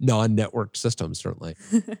a non-networked system, certainly.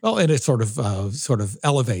 Well, and it sort of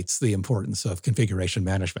elevates the importance of configuration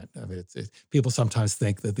management. I mean, people sometimes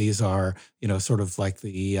think that these are, sort of like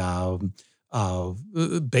the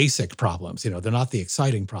basic problems. They're not the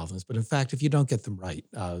exciting problems, but in fact, if you don't get them right,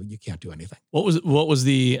 you can't do anything. What was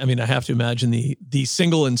the? I mean, I have to imagine the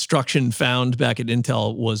single instruction found back at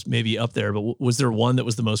Intel was maybe up there, but was there one that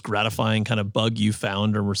was the most gratifying kind of bug you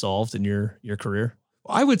found or resolved in your career?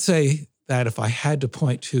 I would say that if I had to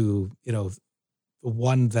point to, the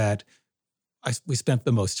one that we spent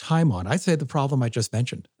the most time on, I'd say the problem I just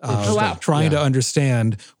mentioned. Trying to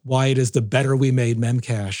understand why it is the better we made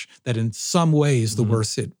Memcache that in some ways the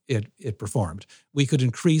worse it performed. We could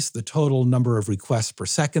increase the total number of requests per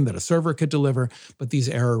second that a server could deliver, but these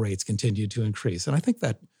error rates continued to increase. And I think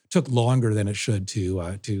that took longer than it should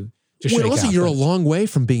to shake also, out. you're a long way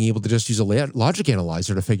from being able to just use a logic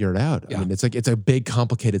analyzer to figure it out. Yeah. I mean, it's a big,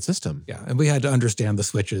 complicated system. Yeah, and we had to understand the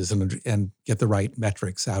switches and get the right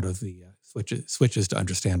metrics out of the switches to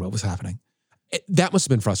understand what was happening. That must have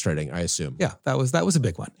been frustrating, I assume. Yeah, that was a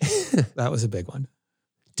big one. That was a big one.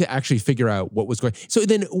 To actually figure out what was going. So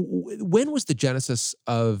then, when was the genesis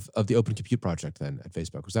of the Open Compute project then at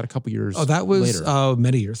Facebook? Was that a couple years? Oh, that was later?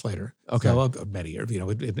 Many years later. Okay, so, many years.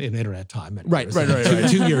 In internet time. Right.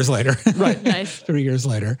 2 years later. Right. Nice. 3 years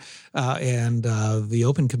later, and the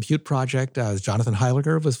Open Compute project. Jonathan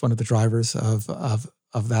Heiliger was one of the drivers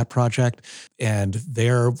of that project, and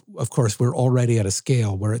there, of course, we're already at a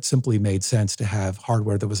scale where it simply made sense to have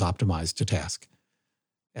hardware that was optimized to task.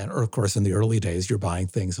 And of course, in the early days, you're buying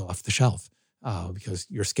things off the shelf because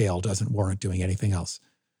your scale doesn't warrant doing anything else.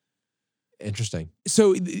 Interesting.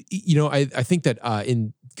 So, I think that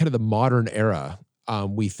in kind of the modern era,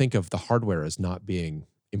 we think of the hardware as not being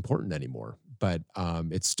important anymore, but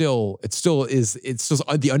it's still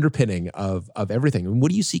the underpinning of everything. And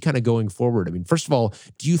what do you see kind of going forward? I mean, first of all,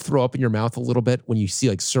 do you throw up in your mouth a little bit when you see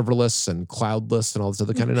like serverless and cloudless and all this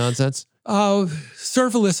other kind of nonsense?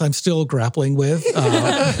 Serverless, I'm still grappling with.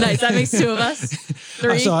 Nice. That makes two of us.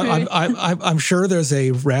 Three. So I'm sure there's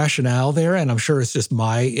a rationale there, and I'm sure it's just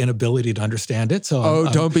my inability to understand it. So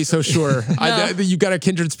don't be so sure. No. You got a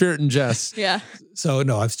kindred spirit in Jess. Yeah. So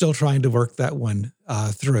no, I'm still trying to work that one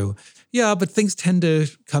through. Yeah, but things tend to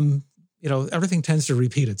come. Everything tends to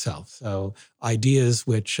repeat itself. So ideas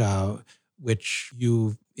which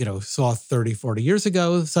you saw 30, 40 years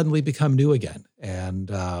ago suddenly become new again,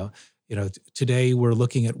 and today we're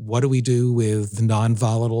looking at what do we do with the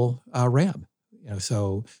non-volatile RAM.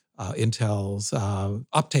 So Intel's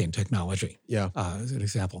Optane technology, as an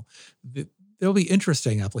example. There'll be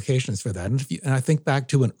interesting applications for that. And I think back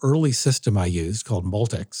to an early system I used called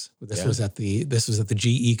Multics. This was at the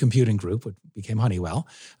GE Computing Group, which became Honeywell.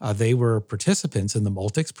 They were participants in the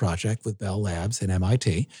Multics project with Bell Labs and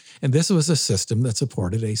MIT. And this was a system that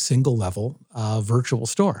supported a single level virtual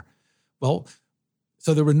store. Well,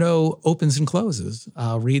 so there were no opens and closes,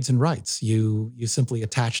 reads and writes. You simply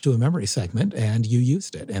attached to a memory segment and you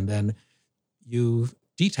used it. And then you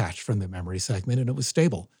detached from the memory segment and it was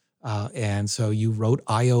stable. And so you wrote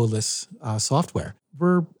I/O-less software.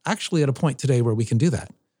 We're actually at a point today where we can do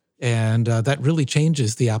that. And that really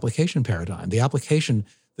changes the application paradigm. The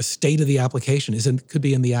state of the application could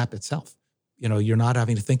be in the app itself. You're not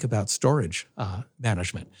having to think about storage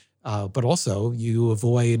management. But also you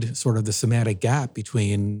avoid sort of the semantic gap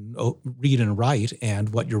between read and write and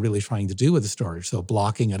what you're really trying to do with the storage. So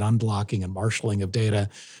blocking and unblocking and marshaling of data,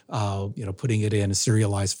 putting it in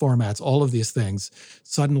serialized formats, all of these things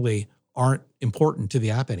suddenly aren't important to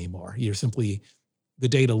the app anymore. The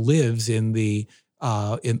data lives in the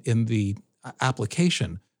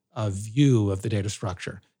application view of the data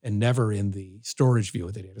structure and never in the storage view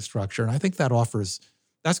of the data structure. And I think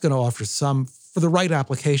that's going to offer some, for the right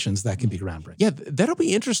applications, that can be groundbreaking. Yeah, that'll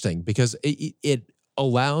be interesting because it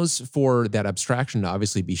allows for that abstraction to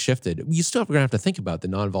obviously be shifted. You still are going to have to think about the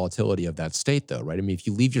non-volatility of that state, though, right? I mean, if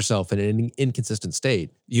you leave yourself in an inconsistent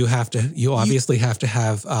state, you obviously have to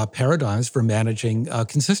have paradigms for managing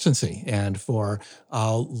consistency and for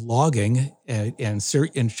logging and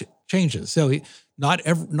changes. So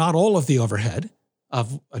not all of the overhead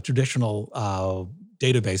of a traditional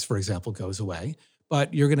database, for example, goes away,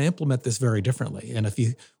 but you're going to implement this very differently. And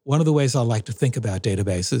one of the ways I like to think about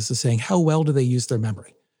databases is saying, how well do they use their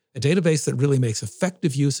memory? A database that really makes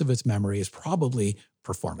effective use of its memory is probably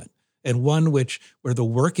performant. And one where the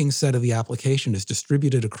working set of the application is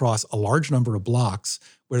distributed across a large number of blocks,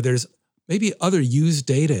 where there's maybe other used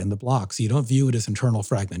data in the block, so you don't view it as internal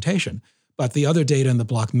fragmentation. But the other data in the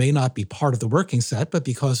block may not be part of the working set, but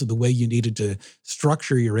because of the way you needed to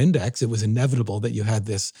structure your index, it was inevitable that you had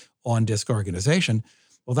this on-disk organization.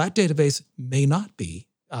 Well, that database may not be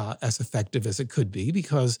as effective as it could be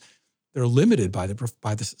because they're limited by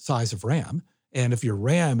the size of RAM. And if your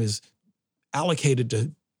RAM is allocated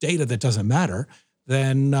to data that doesn't matter,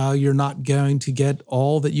 then you're not going to get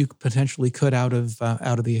all that you potentially could out of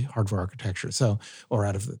the hardware architecture. So, or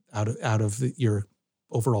out of your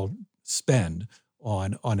overall spend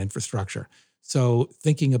on infrastructure. So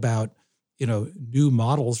thinking about new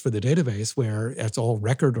models for the database where it's all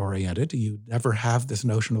record oriented, you never have this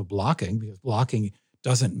notion of blocking because blocking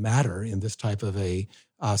doesn't matter in this type of a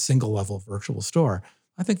single level virtual store.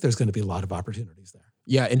 I think there's going to be a lot of opportunities there.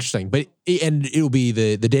 Yeah, interesting. And it'll be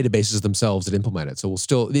the databases themselves that implement it. So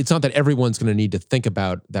it's not that everyone's going to need to think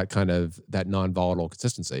about that non-volatile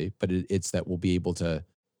consistency, but it's that we'll be able to.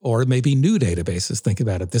 Or maybe new databases. Think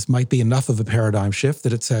about it. This might be enough of a paradigm shift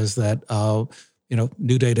that it says that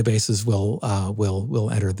new databases will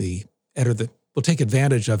take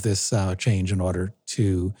advantage of this change in order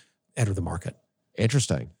to enter the market.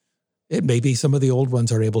 Interesting. It may be some of the old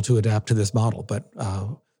ones are able to adapt to this model, but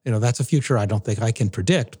that's a future I don't think I can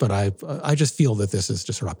predict. But I just feel that this is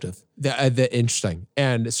disruptive. Interesting,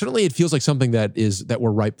 and certainly it feels like something that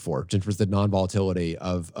we're ripe for, in terms of the non-volatility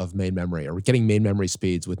of main memory, or getting main memory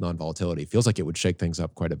speeds with non-volatility. Feels like it would shake things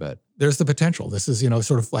up quite a bit. There's the potential. This is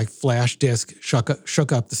sort of like flash disk shook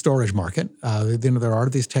up the storage market. There are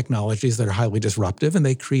these technologies that are highly disruptive, and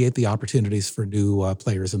they create the opportunities for new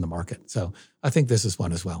players in the market. So I think this is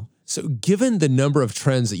one as well. So given the number of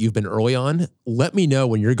trends that you've been early on, let me know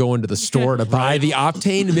when you're going to the store to buy the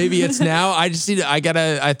Optane. Maybe it's now. I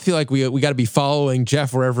feel like we got to be following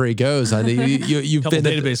Jeff wherever he goes. I mean, you've been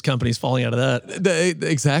database companies falling out of that.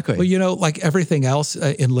 Exactly. Well, like everything else,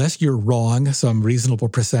 unless you're wrong some reasonable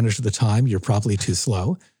percentage of the time, you're probably too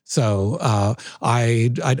slow. So I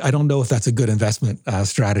don't know if that's a good investment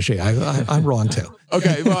strategy. I'm wrong too.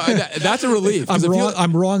 Okay, well that's a relief.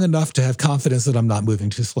 I'm wrong enough to have confidence that I'm not moving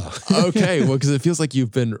too slow. Okay, well, because it feels like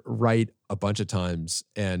you've been right a bunch of times,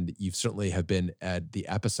 and you certainly have been at the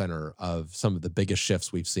epicenter of some of the biggest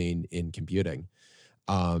shifts we've seen in computing,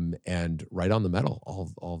 and right on the metal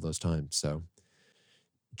all of those times. So,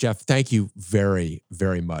 Jeff, thank you very,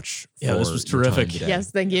 very much. This was terrific.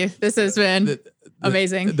 Yes, thank you. This has been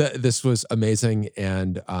amazing. This was amazing.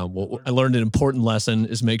 And I learned an important lesson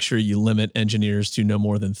is make sure you limit engineers to no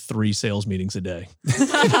more than 3 sales meetings a day.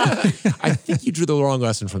 I think you drew the wrong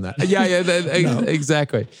lesson from that. No.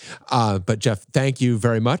 Exactly. But Jeff, thank you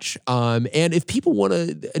very much. And if people want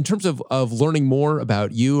to, in terms of learning more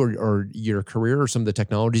about you or your career or some of the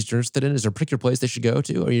technologies you're interested in, is there a particular place they should go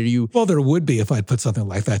to? Or are you? Well, there would be if I'd put something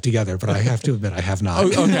like that together, but I have to admit I have not.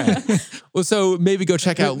 Oh, okay. Well, so maybe go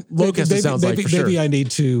check out Locust. It sounds like for sure. Maybe I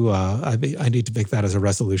need to make that as a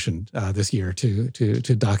resolution this year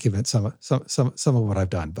to document some of what I've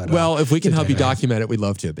done. But if we can help you document it, we'd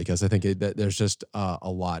love to, because I think that there's just a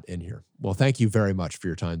lot in here. Well, thank you very much for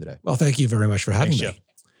your time today. Well, thank you very much for having me.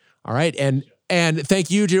 All right, and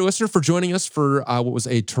thank you, dear listener, for joining us for what was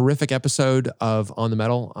a terrific episode of On the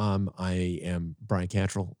Metal. I am Brian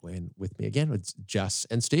Cantrell, and with me again it's Jess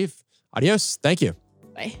and Steve. Adios. Thank you.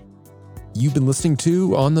 Bye. You've been listening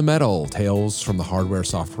to On the Metal, Tales from the Hardware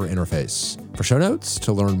Software Interface. For show notes,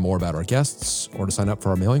 to learn more about our guests, or to sign up for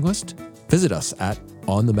our mailing list, visit us at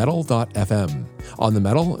onthemetal.fm. On the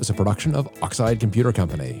Metal is a production of Oxide Computer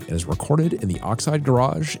Company and is recorded in the Oxide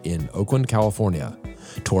Garage in Oakland, California.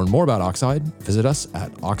 To learn more about Oxide, visit us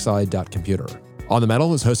at oxide.computer. On the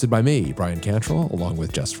Metal is hosted by me, Brian Cantrell, along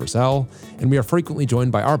with Jess Fursell, and we are frequently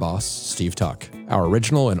joined by our boss, Steve Tuck. Our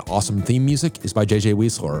original and awesome theme music is by JJ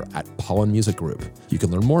Wiesler at Pollen Music Group. You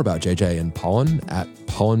can learn more about JJ and Pollen at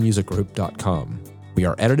pollenmusicgroup.com. We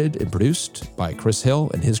are edited and produced by Chris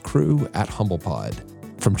Hill and his crew at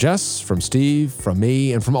HumblePod. From Jess, from Steve, from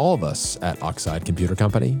me, and from all of us at Oxide Computer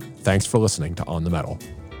Company, thanks for listening to On the Metal.